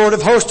 just as the Lord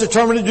of hosts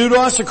determined to do to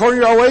us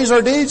according to our ways,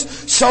 our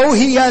deeds, so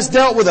He has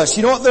dealt with us.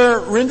 You know what their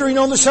rendering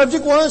on the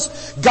subject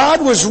was?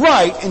 God was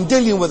right in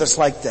dealing with us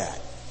like that.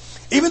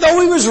 Even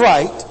though He was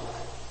right,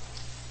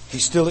 He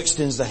still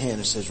extends the hand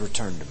and says,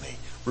 return to me.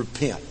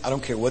 Repent. I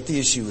don't care what the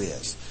issue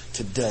is.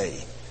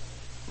 Today,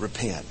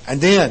 repent.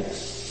 And then,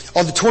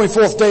 on the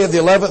 24th day of the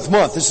 11th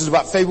month, this is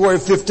about February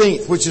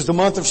 15th, which is the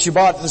month of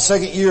Shebat, the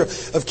second year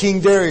of King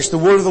Darius, the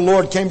word of the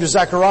Lord came to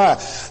Zechariah,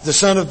 the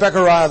son of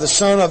Bechariah, the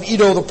son of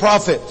Iddo the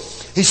prophet.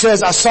 He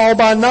says, I saw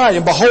by night,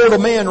 and behold, a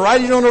man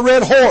riding on a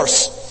red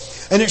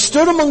horse. And it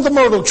stood among the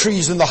myrtle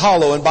trees in the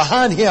hollow, and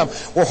behind him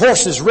were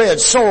horses red,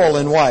 sorrel,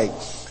 and white.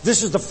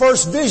 This is the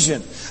first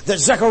vision that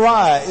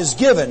Zechariah is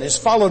given. It's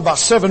followed by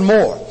 7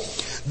 more.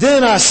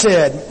 Then I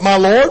said, my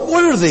Lord,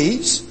 what are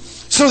these?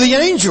 So the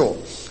angel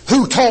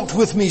who talked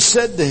with me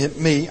said to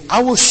me,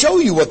 I will show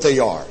you what they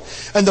are.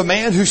 And the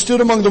man who stood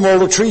among the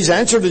myrtle trees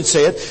answered and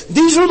said,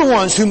 these are the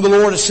ones whom the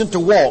Lord has sent to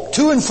walk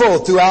to and fro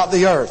throughout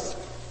the earth.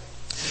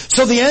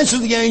 So the answer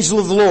of the angel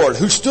of the Lord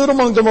who stood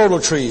among the myrtle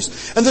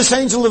trees, and this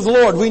angel of the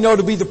Lord we know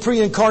to be the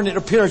pre-incarnate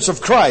appearance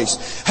of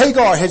Christ.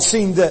 Hagar had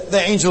seen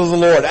the angel of the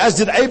Lord, as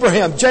did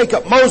Abraham,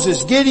 Jacob,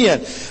 Moses,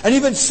 Gideon, and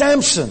even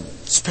Samson,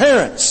 his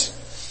parents.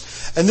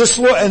 And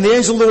the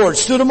angel of the Lord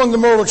stood among the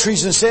myrtle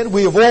trees and said,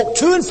 we have walked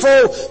to and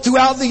fro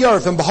throughout the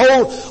earth, and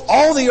behold,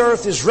 all the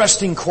earth is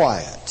resting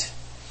quiet.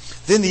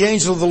 Then the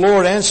angel of the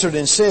Lord answered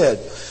and said,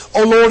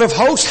 O Lord of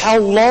hosts, how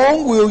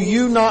long will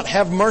you not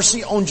have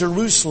mercy on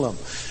Jerusalem,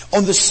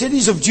 on the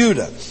cities of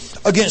Judah,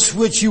 against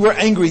which you were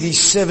angry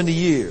these 70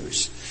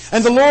 years?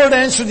 And the Lord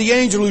answered the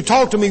angel who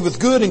talked to me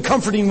with good and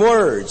comforting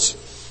words.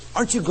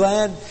 Aren't you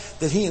glad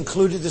that He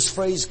included this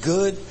phrase,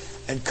 good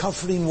and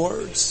comforting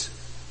words?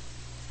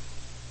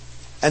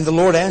 And the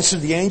Lord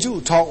answered the angel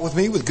who talked with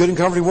me with good and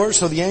comforting words.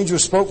 So the angel who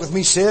spoke with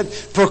me said,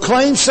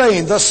 proclaim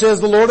saying, thus says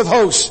the Lord of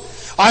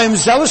hosts, I am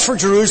zealous for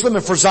Jerusalem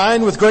and for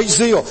Zion with great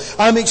zeal.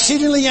 I am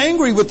exceedingly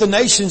angry with the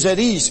nations at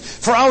east.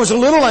 For I was a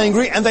little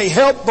angry and they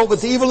helped but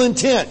with evil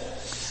intent.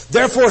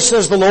 Therefore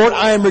says the Lord,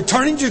 I am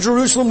returning to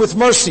Jerusalem with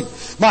mercy.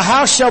 My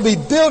house shall be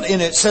built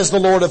in it, says the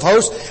Lord of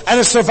hosts, and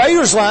a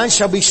surveyor's line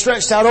shall be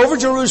stretched out over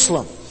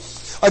Jerusalem.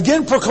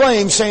 Again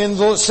proclaim,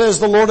 says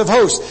the Lord of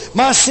hosts,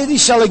 my city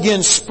shall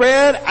again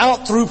spread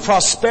out through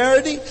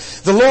prosperity.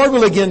 The Lord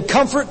will again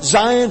comfort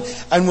Zion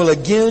and will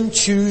again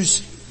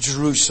choose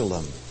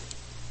Jerusalem.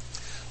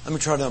 Let me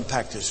try to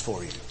unpack this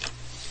for you.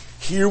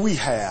 Here we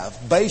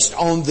have, based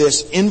on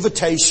this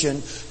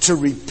invitation to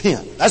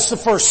repent. That's the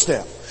first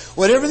step.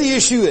 Whatever the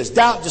issue is,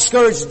 doubt,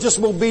 discouragement,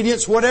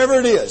 disobedience, whatever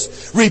it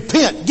is,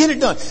 repent, get it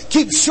done.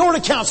 Keep short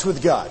accounts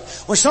with God.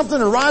 When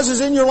something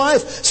arises in your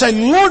life, say,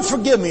 Lord,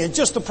 forgive me. And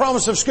just the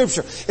promise of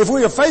Scripture. If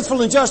we are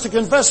faithful and just to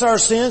confess our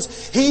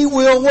sins, He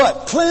will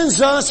what? Cleanse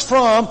us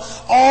from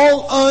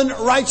all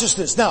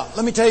unrighteousness. Now,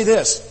 let me tell you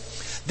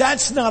this.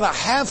 That's not a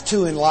have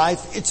to in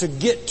life, it's a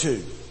get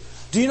to.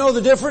 Do you know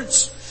the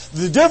difference?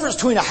 The difference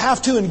between a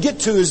have to and get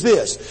to is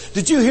this.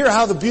 Did you hear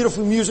how the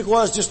beautiful music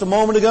was just a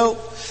moment ago?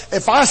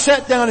 If I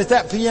sat down at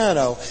that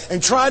piano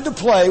and tried to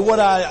play what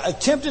I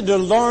attempted to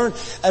learn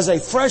as a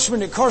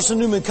freshman at Carson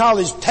Newman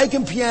College,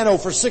 taking piano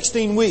for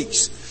 16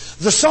 weeks,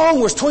 the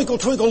song was Twinkle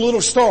Twinkle Little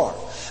Star.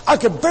 I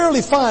could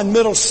barely find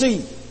middle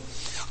C.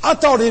 I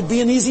thought it'd be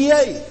an easy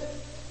A.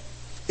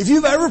 If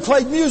you've ever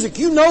played music,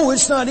 you know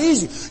it's not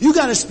easy. You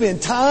gotta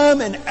spend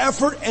time and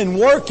effort and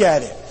work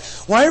at it.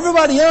 While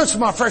everybody else in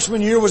my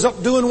freshman year was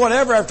up doing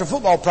whatever after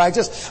football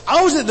practice,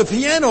 I was at the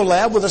piano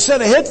lab with a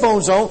set of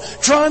headphones on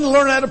trying to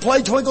learn how to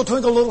play Twinkle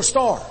Twinkle Little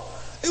Star.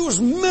 It was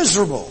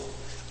miserable.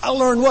 I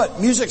learned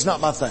what? Music's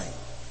not my thing.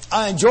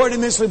 I enjoyed it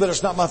immensely, but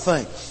it's not my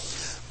thing.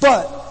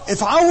 But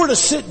if I were to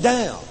sit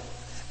down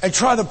and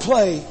try to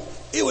play,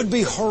 it would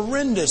be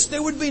horrendous.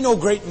 There would be no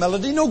great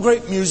melody, no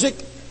great music.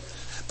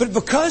 But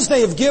because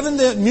they have given,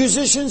 the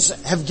musicians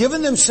have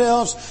given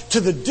themselves to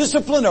the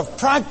discipline of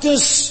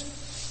practice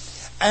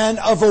and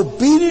of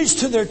obedience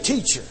to their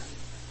teacher,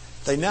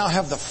 they now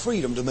have the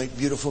freedom to make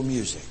beautiful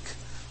music.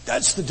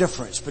 That's the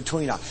difference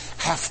between a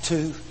have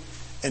to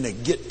and a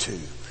get to.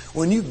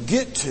 When you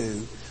get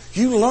to,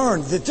 you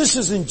learn that this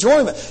is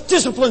enjoyment.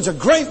 Discipline's a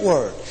great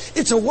word.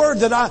 It's a word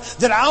that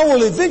I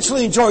will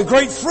eventually enjoy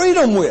great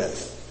freedom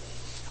with.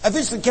 I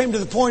eventually came to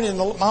the point in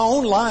my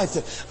own life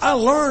that I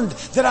learned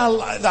that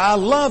I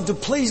love to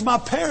please my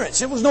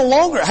parents. It was no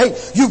longer, hey,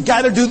 you've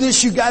got to do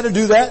this, you've got to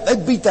do that. They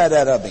beat that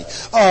out of me.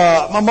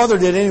 My mother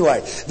did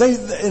anyway.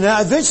 And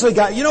I eventually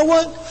got, you know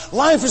what?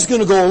 Life is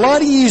going to go a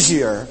lot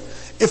easier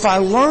if I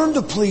learn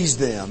to please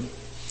them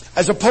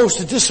as opposed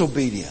to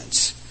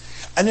disobedience.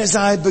 And as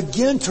I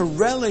began to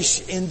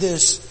relish in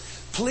this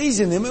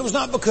pleasing them, it was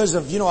not because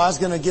of, I was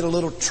going to get a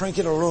little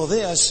trinket or a little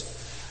this.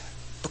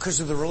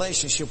 Because of the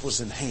relationship was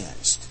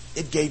enhanced.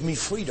 It gave me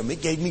freedom.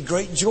 It gave me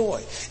great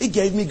joy. It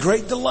gave me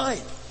great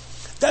delight.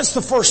 That's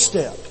the first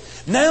step.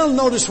 Now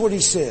notice what he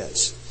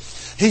says.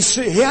 He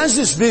has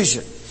this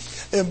vision.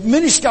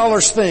 Many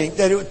scholars think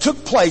that it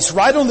took place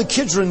right on the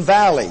Kidron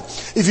Valley.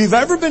 If you've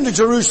ever been to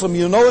Jerusalem,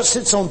 you'll know it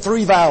sits on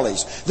 3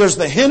 valleys. There's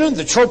the Hinnom,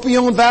 the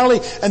Tropion Valley,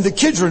 and the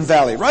Kidron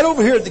Valley. Right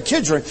over here at the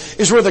Kidron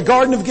is where the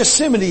Garden of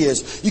Gethsemane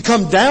is. You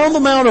come down the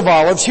Mount of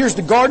Olives. Here's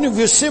the Garden of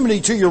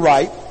Gethsemane to your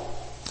right.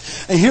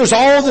 And here's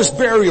all this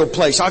burial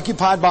place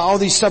occupied by all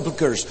these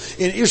sepulchres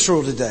in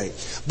Israel today.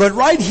 But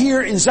right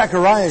here in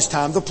Zechariah's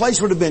time, the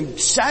place would have been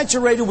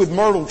saturated with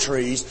myrtle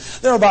trees.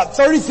 They're about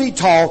 30 feet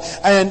tall,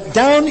 and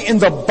down in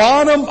the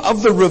bottom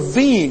of the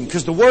ravine,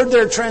 because the word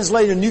there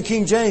translated in New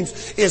King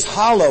James is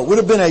hollow, would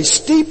have been a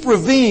steep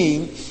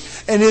ravine.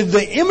 And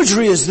the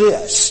imagery is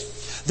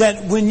this,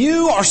 that when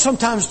you are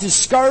sometimes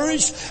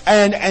discouraged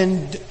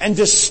and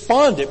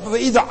despondent,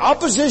 either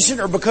opposition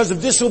or because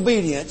of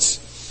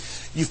disobedience,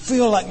 you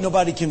feel like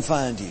nobody can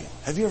find you.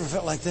 Have you ever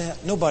felt like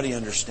that? Nobody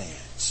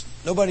understands.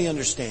 Nobody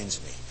understands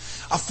me.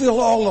 I feel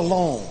all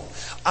alone.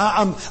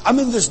 I'm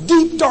in this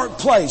deep, dark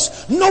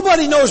place.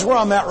 Nobody knows where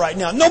I'm at right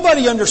now.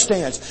 Nobody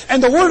understands.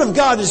 And the Word of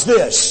God is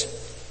this.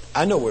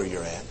 I know where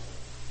you're at.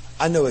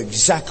 I know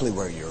exactly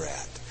where you're at.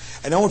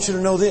 And I want you to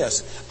know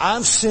this.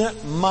 I've sent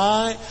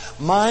my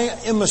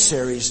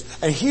emissaries,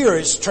 and here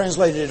it's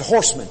translated as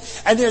horsemen,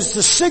 and it's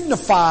to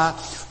signify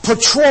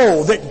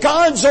patrol, that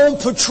God's on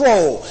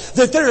patrol,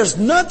 that there is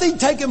nothing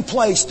taking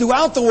place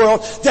throughout the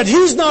world that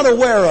He's not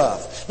aware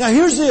of. Now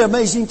here's the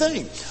amazing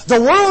thing. The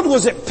world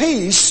was at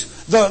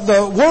peace,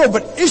 the world,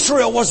 but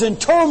Israel was in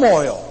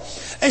turmoil.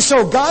 And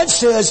so God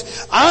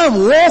says,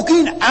 I'm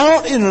walking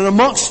out in and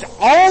amongst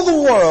all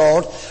the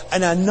world,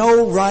 and I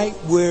know right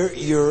where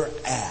you're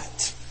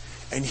at.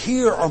 And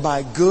here are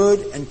my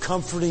good and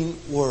comforting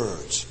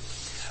words.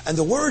 And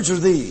the words are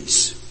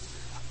these.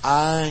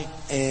 I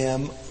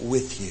am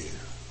with you.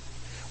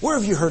 Where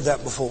have you heard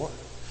that before?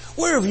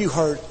 Where have you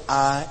heard,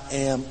 I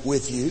am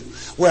with you?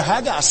 Where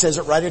Haggai says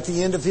it right at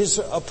the end of his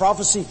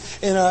prophecy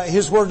in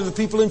his word to the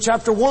people in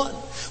chapter 1.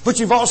 But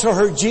you've also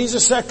heard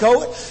Jesus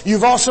echo it.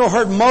 You've also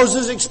heard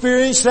Moses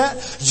experience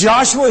that.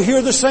 Joshua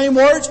hear the same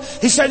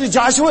words. He said to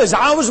Joshua, as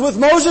I was with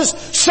Moses,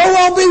 so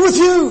I'll be with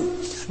you.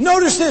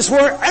 Notice this,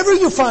 wherever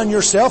you find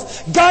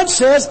yourself, God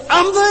says,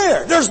 I'm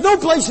there. There's no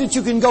place that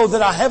you can go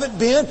that I haven't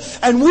been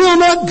and will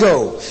not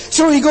go.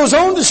 So he goes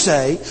on to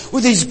say,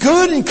 with these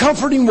good and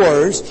comforting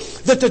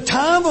words, that the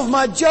time of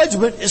my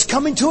judgment is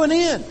coming to an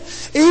end.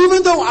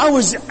 Even though I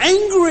was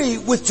angry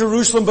with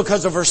Jerusalem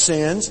because of her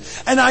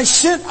sins, and I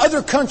sent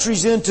other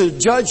countries in to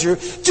judge her,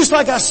 just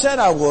like I said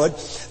I would,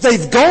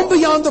 they've gone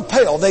beyond the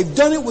pale. They've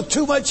done it with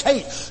too much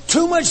hate,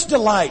 too much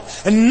delight.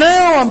 And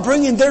now I'm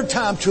bringing their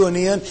time to an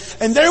end,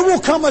 and there will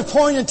come a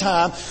point in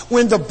time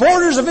when the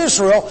borders of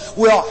Israel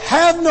will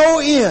have no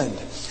end.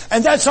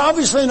 And that's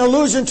obviously an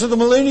allusion to the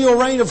millennial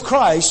reign of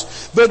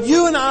Christ. But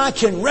you and I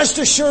can rest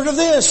assured of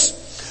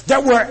this,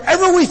 that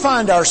wherever we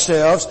find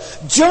ourselves,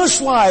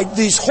 just like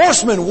these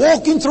horsemen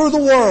walking through the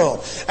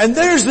world, and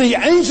there's the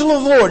angel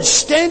of the Lord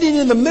standing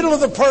in the middle of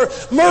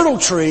the myrtle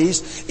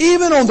trees,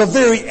 even on the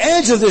very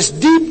edge of this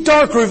deep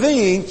dark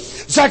ravine,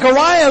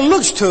 Zechariah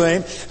looks to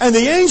him, and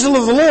the angel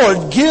of the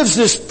Lord gives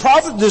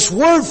this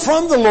word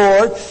from the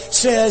Lord,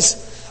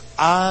 says,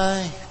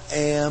 I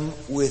am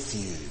with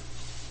you.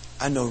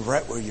 I know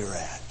right where you're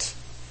at.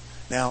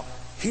 Now,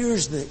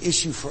 here's the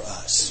issue for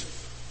us.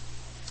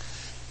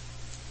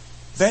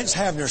 Vance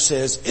Havner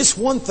says, it's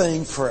one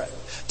thing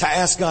to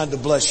ask God to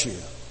bless you,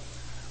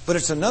 but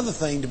it's another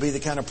thing to be the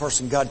kind of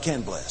person God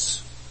can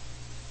bless.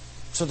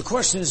 So the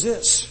question is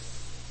this,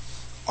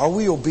 are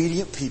we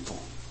obedient people?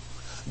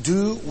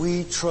 Do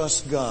we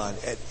trust God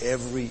at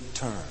every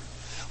turn?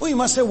 Well, you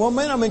might say, well,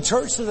 man, I'm in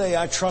church today.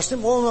 I trust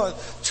Him. Well, no,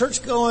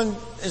 church going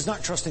is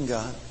not trusting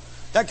God.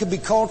 That could be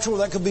cultural.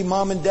 That could be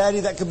mom and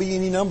daddy. That could be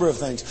any number of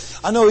things.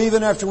 I know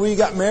even after we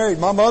got married,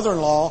 my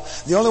mother-in-law,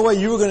 the only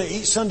way you were going to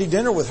eat Sunday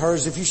dinner with her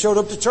is if you showed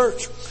up to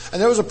church.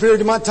 And there was a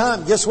period of my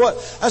time. Guess what?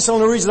 That's the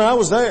only reason I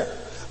was there.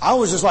 I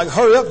was just like,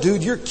 hurry up,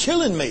 dude. You're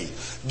killing me.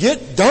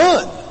 Get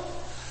done.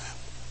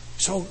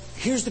 So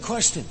here's the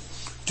question.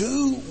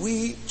 Do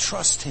we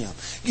trust Him?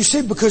 You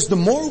see, because the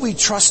more we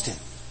trust Him,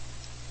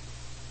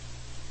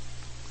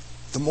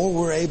 the more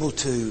we're able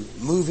to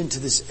move into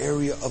this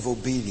area of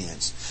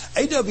obedience.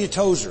 A.W.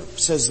 Tozer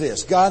says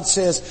this. God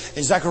says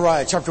in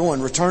Zechariah chapter 1,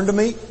 return to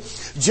me.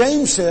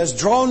 James says,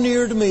 draw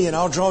near to me and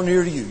I'll draw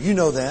near to you. You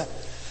know that.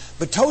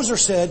 But Tozer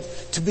said,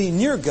 to be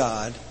near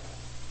God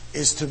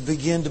is to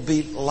begin to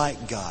be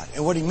like God.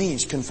 And what he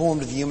means, conform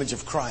to the image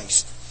of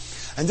Christ.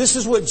 And this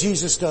is what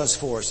Jesus does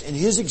for us. In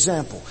His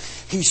example,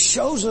 He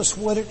shows us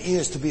what it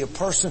is to be a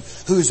person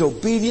who is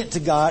obedient to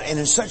God and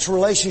in such a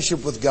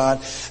relationship with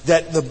God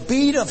that the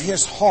beat of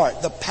His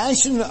heart, the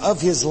passion of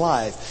His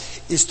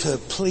life is to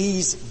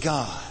please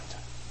God.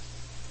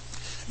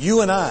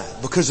 You and I,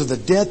 because of the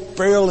death,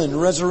 burial, and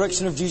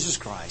resurrection of Jesus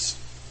Christ,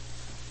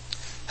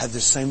 have the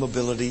same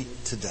ability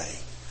today.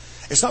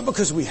 It's not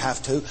because we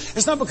have to.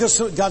 It's not because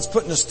God's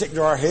putting a stick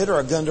to our head or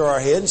a gun to our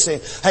head and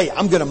saying, hey,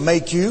 I'm going to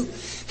make you.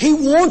 He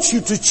wants you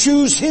to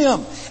choose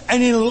Him.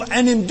 And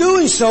in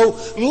doing so,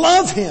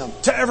 love Him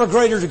to ever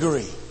greater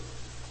degree.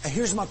 And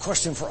here's my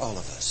question for all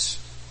of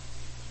us.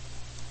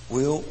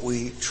 Will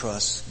we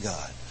trust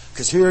God?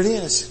 Because here it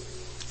is.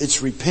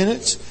 It's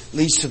repentance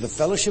leads to the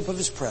fellowship of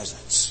His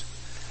presence.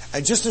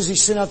 And just as He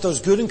sent out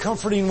those good and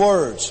comforting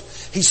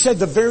words, He said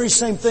the very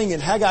same thing in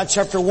Haggai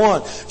chapter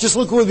 1. Just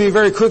look with me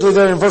very quickly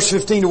there in verse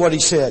 15 to what He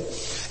said.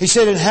 He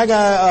said in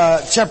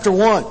Haggai chapter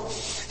 1,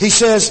 He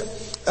says,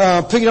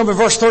 picking up in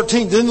verse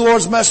 13, then the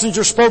Lord's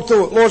messenger spoke the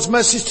Lord's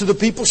message to the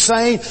people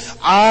saying,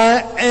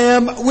 I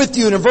am with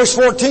you. And in verse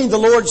 14, the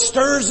Lord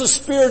stirs the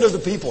spirit of the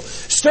people,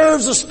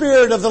 stirs the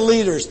spirit of the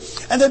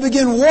leaders, and they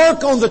begin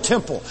work on the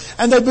temple.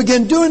 And they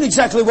begin doing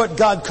exactly what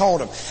God called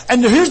them.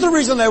 And here's the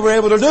reason they were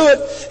able to do it.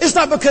 It's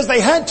not because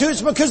they had to,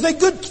 it's because they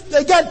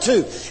got to.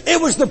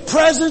 It was the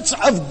presence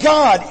of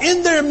God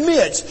in their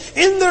midst,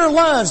 in their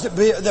lives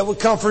that would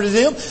comforted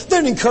them,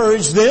 that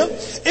encouraged them.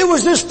 It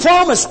was this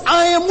promise,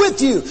 I am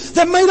with you,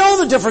 that made all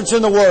the difference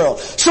in the world.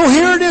 So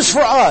here it is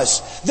for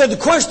us, that the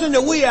question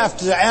that we have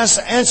to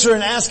answer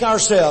and ask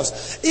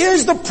ourselves,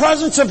 is the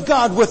presence of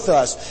God with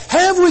us?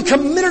 Have we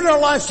committed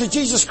our lives to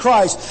Jesus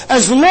Christ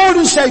as Lord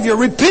and Savior,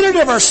 repented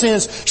of our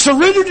sins,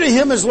 surrendered to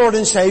Him as Lord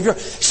and Savior,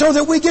 so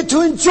that we get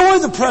to enjoy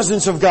the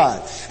presence of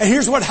God? And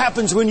here's what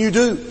happens when you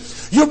do.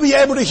 You'll be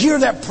able to hear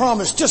that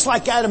promise just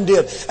like Adam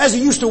did as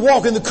he used to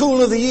walk in the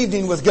cool of the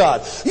evening with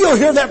God. You'll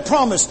hear that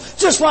promise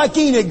just like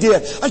Enoch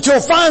did,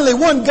 until finally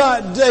one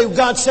day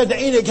God said to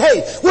Enoch,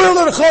 hey, we're a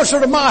little closer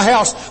to my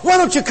house. Why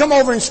don't you come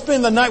over and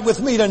spend the night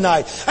with me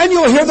tonight? And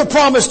you'll hear the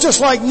promise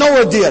just like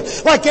Noah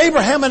did, like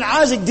Abraham and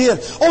Isaac did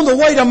on the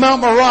way to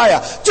Mount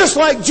Moriah, just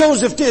like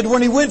Joseph did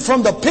when he went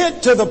from the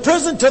pit to the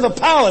prison to the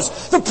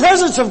palace. The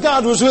presence of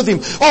God was with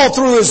him all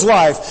through his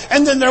life.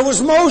 And then there was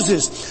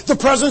Moses. The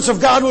presence of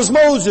God was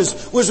Moses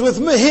was with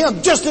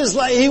him just as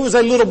he was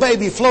a little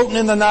baby floating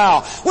in the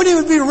Nile. When he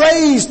would be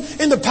raised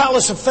in the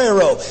palace of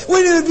Pharaoh.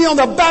 When he would be on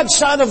the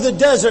backside of the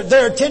desert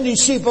there tending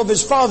sheep of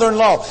his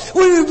father-in-law.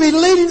 When he would be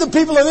leading the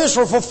people of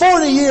Israel for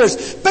 40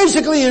 years,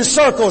 basically in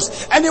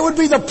circles. And it would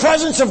be the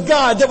presence of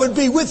God that would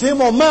be with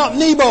him on Mount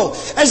Nebo,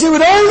 as he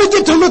would only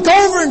get to look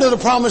over into the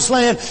promised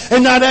land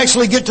and not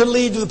actually get to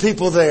lead the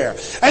people there.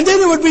 And then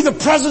it would be the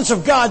presence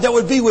of God that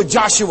would be with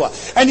Joshua.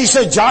 And he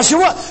said,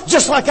 Joshua,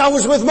 just like I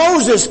was with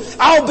Moses,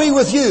 I'll be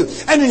with you.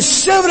 And in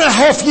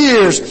 7.5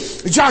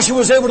 years, Joshua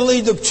was able to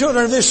lead the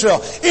children of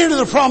Israel into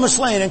the promised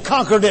land and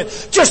conquered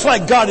it, just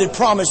like God had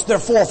promised their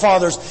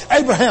forefathers,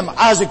 Abraham,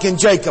 Isaac, and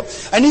Jacob.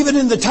 And even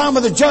in the time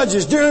of the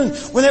judges,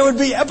 when there would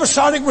be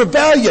episodic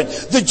rebellion,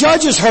 the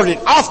judges heard it.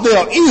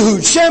 Othniel,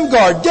 Ehud,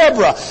 Shamgar,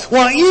 Deborah,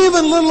 while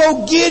even little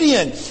old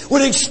Gideon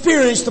would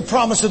experience the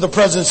promise of the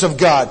presence of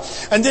God.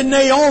 And then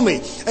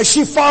Naomi, as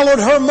she followed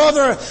her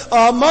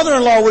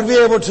mother-in-law would be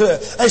able to,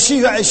 as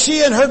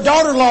she and her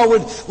daughter-in-law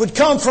would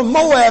come from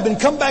Moab and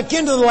come back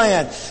into the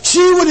land, she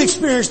would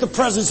experience the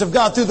presence of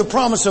God through the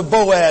promise of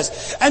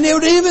Boaz. And it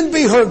would even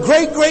be her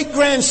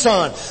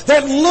great-great-grandson,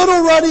 that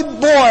little ruddy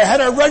boy,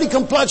 had a ruddy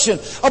complexion,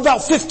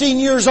 about 15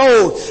 years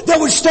old, that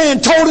would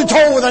stand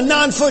toe-to-toe with a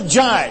 9-foot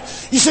giant.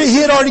 You see, he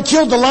had already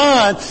killed the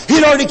lion, he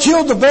had already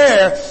killed the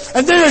bear,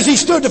 and there as he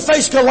stood to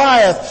face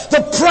Goliath,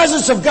 the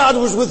presence of God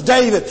was with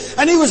David,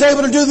 and he was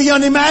able to do the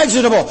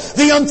unimaginable,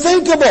 the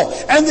unthinkable,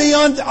 and the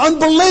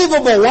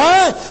unbelievable.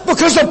 Why?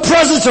 Because the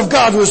presence of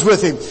God was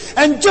with him.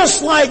 And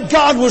just like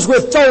God was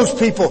with those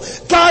people,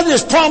 God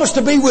has promised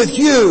to be with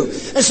you.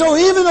 And so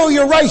even though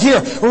you're right here,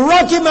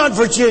 Rocky Mount,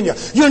 Virginia,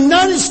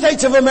 United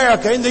States of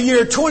America in the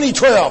year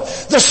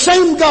 2012, the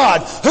same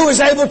God who was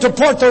able to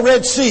part the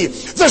Red Sea,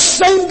 the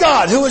same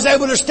God who was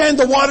able to stand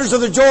the waters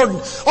of the Jordan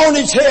on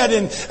its head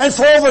and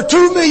for over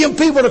 2 million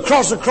people to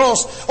cross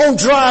across on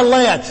dry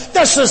land,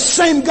 that's the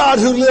same God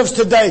who lives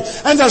today,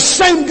 and the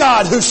same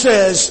God who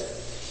says,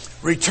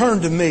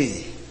 return to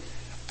me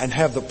and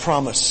have the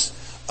promise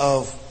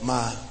of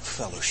my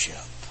fellowship.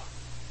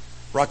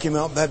 Rocky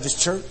Mount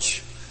Baptist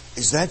Church,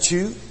 is that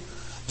you?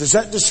 Does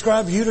that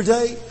describe you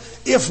today?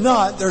 If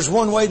not, there's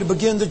one way to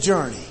begin the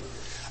journey.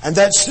 And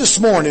that's this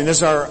morning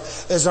as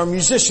our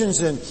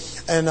musicians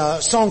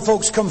and song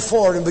folks come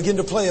forward and begin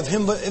to play a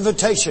hymn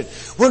invitation.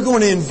 We're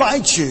going to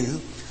invite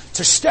you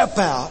to step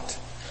out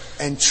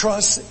and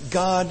trust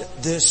God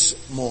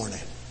this morning.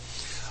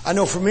 I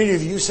know for many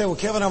of you say, well,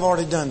 Kevin, I've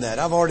already done that.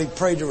 I've already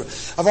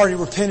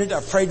repented.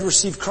 I've prayed to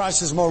receive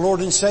Christ as my Lord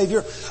and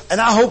Savior.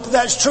 And I hope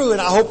that's true and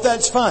I hope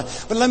that's fine.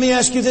 But let me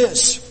ask you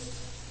this.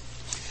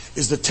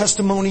 Is the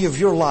testimony of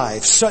your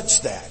life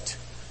such that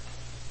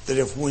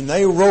if when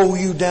they roll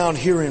you down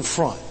here in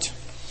front,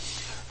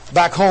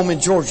 back home in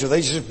Georgia,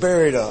 they just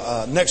buried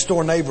a next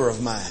door neighbor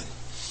of mine.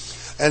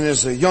 And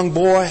as a young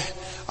boy,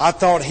 I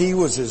thought he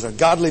was as a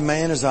godly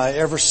man as I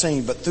ever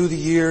seen. But through the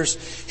years,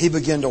 he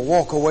began to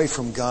walk away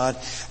from God.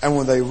 And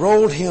when they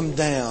rolled him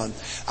down,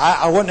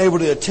 I wasn't able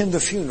to attend the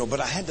funeral, but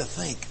I had to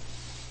think,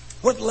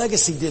 what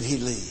legacy did he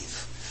leave?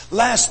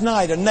 Last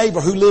night, a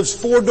neighbor who lives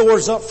 4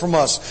 doors up from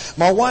us,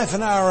 my wife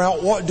and I are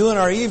out doing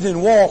our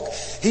evening walk.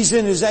 He's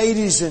in his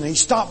 80s and he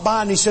stopped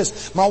by and he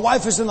says, my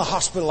wife is in the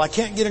hospital. I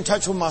can't get in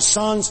touch with my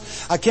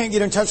sons. I can't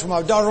get in touch with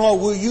my daughter-in-law.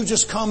 Will you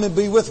just come and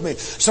be with me?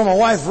 So my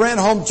wife ran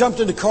home, jumped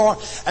in the car,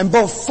 and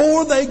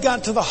before they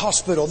got to the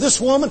hospital, this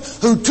woman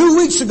who 2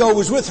 weeks ago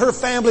was with her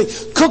family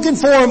cooking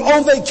for him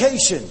on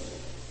vacation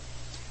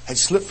had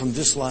slipped from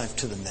this life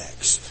to the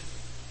next.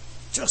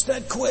 Just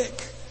that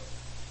quick.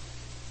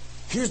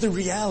 Here's the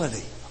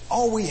reality.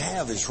 All we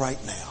have is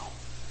right now.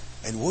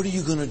 And what are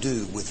you going to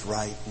do with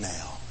right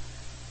now?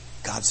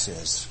 God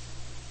says,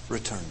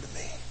 return to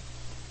me.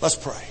 Let's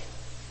pray.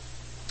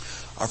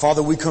 Our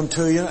Father, we come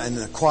to you in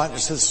the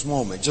quietness of this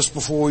moment, just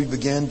before we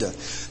begin to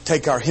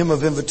take our hymn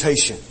of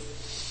invitation.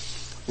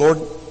 Lord,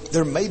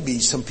 there may be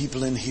some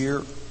people in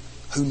here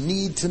who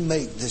need to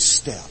make this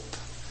step,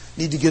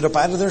 need to get up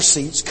out of their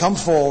seats, come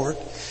forward,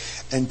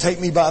 and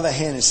take me by the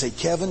hand and say,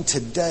 Kevin,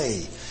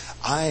 today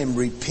I am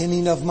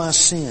repenting of my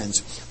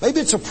sins. Maybe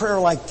it's a prayer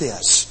like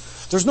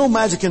this. There's no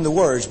magic in the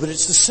words, but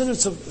it's the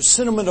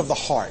sentiment of the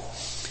heart.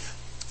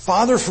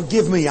 Father,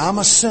 forgive me. I'm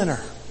a sinner.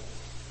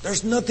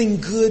 There's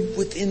nothing good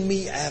within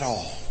me at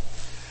all.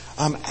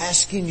 I'm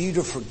asking you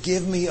to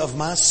forgive me of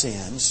my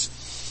sins.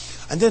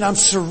 And then I'm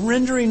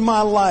surrendering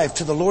my life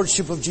to the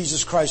Lordship of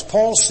Jesus Christ.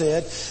 Paul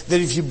said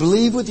that if you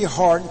believe with your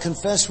heart and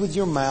confess with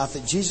your mouth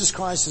that Jesus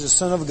Christ is the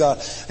Son of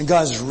God and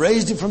God has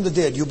raised him from the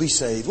dead, you'll be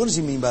saved. What does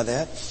he mean by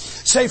that?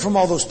 Saved from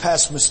all those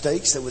past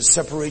mistakes that would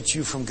separate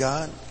you from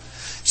God.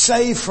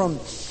 Saved from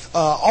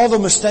all the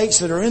mistakes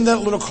that are in that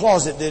little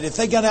closet that if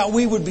they got out,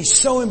 we would be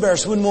so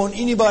embarrassed, wouldn't want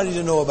anybody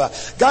to know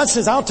about. God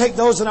says, I'll take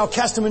those and I'll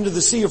cast them into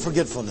the sea of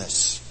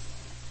forgetfulness.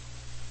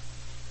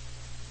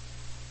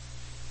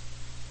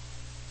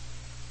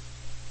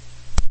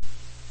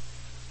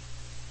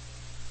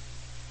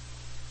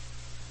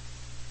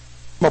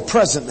 A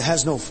present that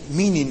has no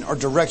meaning or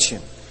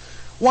direction.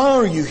 Why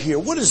are you here?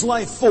 What is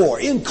life for?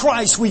 In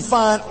Christ we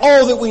find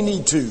all that we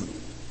need to.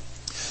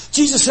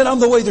 Jesus said, I'm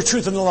the way, the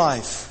truth, and the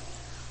life.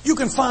 You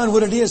can find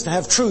what it is to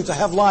have truth, to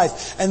have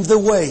life, and the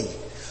way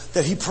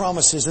that He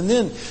promises. And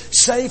then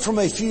saved from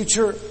a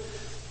future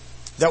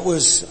that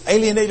was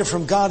alienated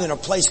from God in a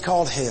place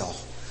called hell.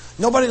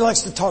 Nobody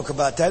likes to talk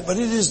about that, but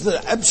it is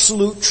the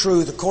absolute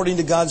truth according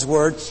to God's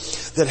Word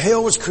that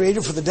hell was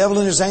created for the devil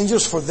and his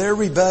angels, for their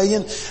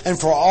rebellion, and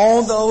for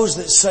all those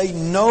that say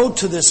no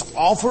to this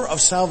offer of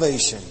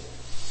salvation.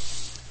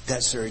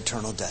 That's their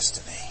eternal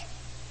destiny.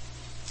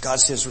 God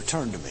says,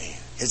 return to me,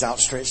 His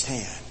outstretched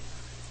hand.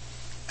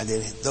 And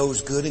then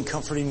those good and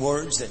comforting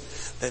words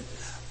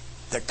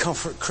that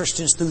comfort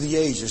Christians through the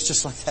ages,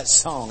 just like that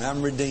song,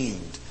 I'm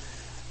redeemed.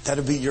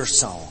 That'll be your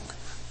song.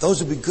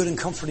 Those will be good and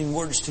comforting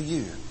words to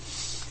you.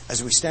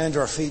 As we stand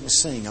to our feet and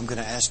sing, I'm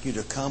going to ask you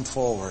to come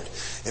forward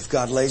if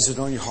God lays it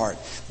on your heart.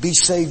 Be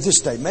saved this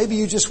day. Maybe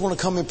you just want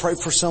to come and pray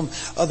for some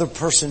other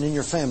person in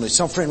your family,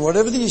 some friend,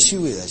 whatever the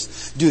issue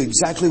is. Do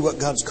exactly what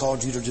God's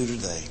called you to do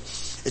today.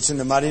 It's in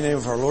the mighty name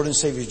of our Lord and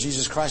Savior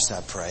Jesus Christ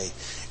I pray.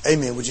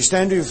 Amen. Would you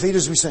stand to your feet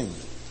as we sing?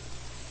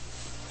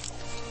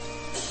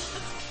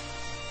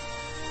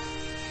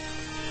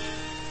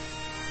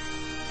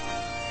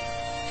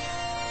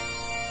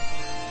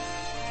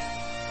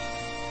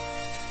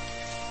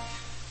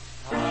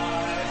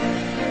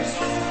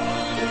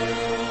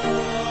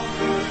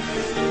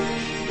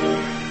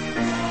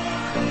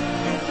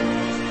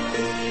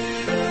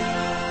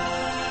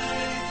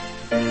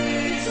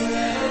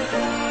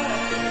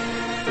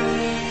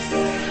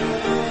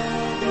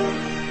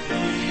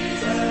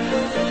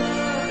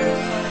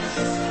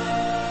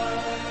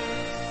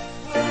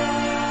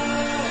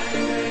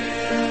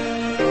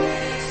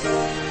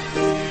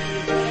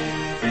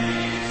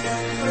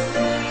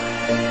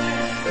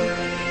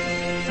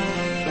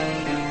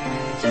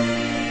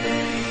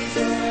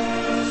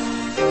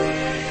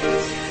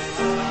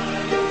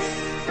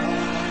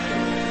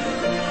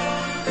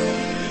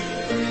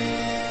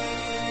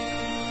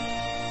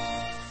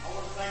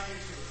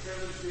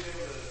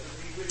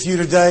 You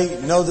today,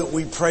 know that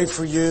we pray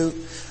for you.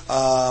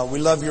 We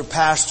love your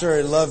pastor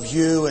and love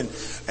you and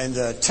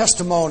the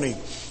testimony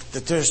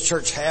that this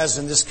church has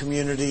in this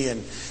community,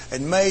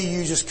 and may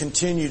you just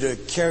continue to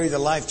carry the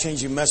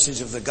life-changing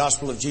message of the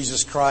gospel of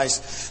Jesus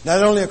Christ,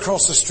 not only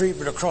across the street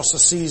but across the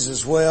seas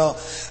as well.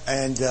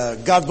 And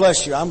God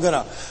bless you. I'm going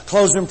to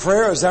close in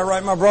prayer. Is that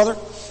right, my brother?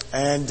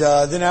 And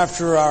then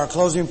after our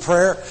closing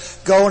prayer,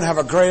 go and have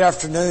a great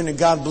afternoon, and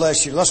God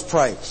bless you. Let's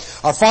pray.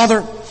 Our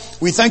Father,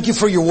 we thank you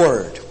for your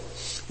word.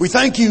 We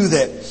thank you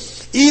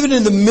that even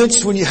in the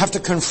midst when you have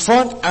to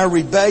confront our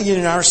rebellion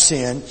and our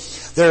sin,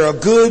 there are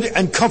good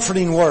and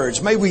comforting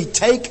words. May we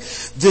take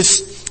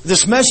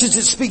this message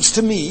that speaks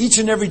to me each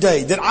and every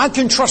day, that I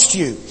can trust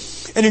you.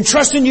 And in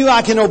trusting you,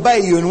 I can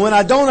obey you. And when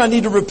I don't, I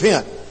need to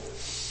repent.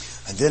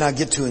 And then I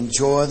get to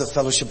enjoy the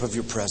fellowship of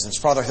your presence.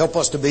 Father, help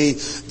us to be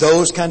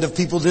those kind of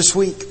people this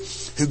week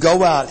who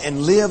go out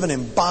and live and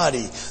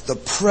embody the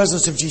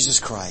presence of Jesus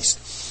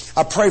Christ.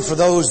 I pray for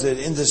those that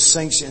in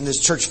this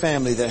church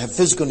family that have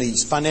physical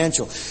needs,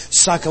 financial,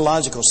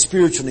 psychological,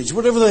 spiritual needs,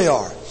 whatever they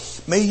are.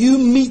 May you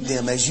meet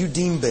them as you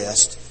deem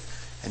best.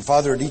 And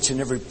Father, at each and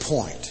every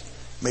point,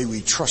 may we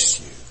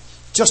trust you,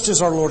 just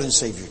as our Lord and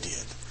Savior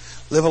did.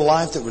 Live a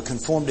life that would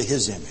conform to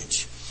His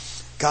image.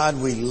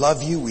 God, we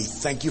love you. We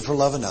thank you for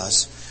loving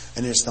us.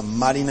 And it's in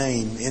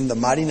the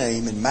mighty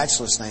name and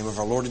matchless name of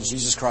our Lord and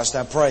Jesus Christ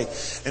I pray.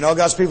 And all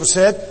God's people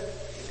said,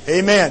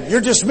 amen.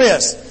 You're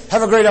dismissed.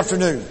 Have a great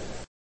afternoon.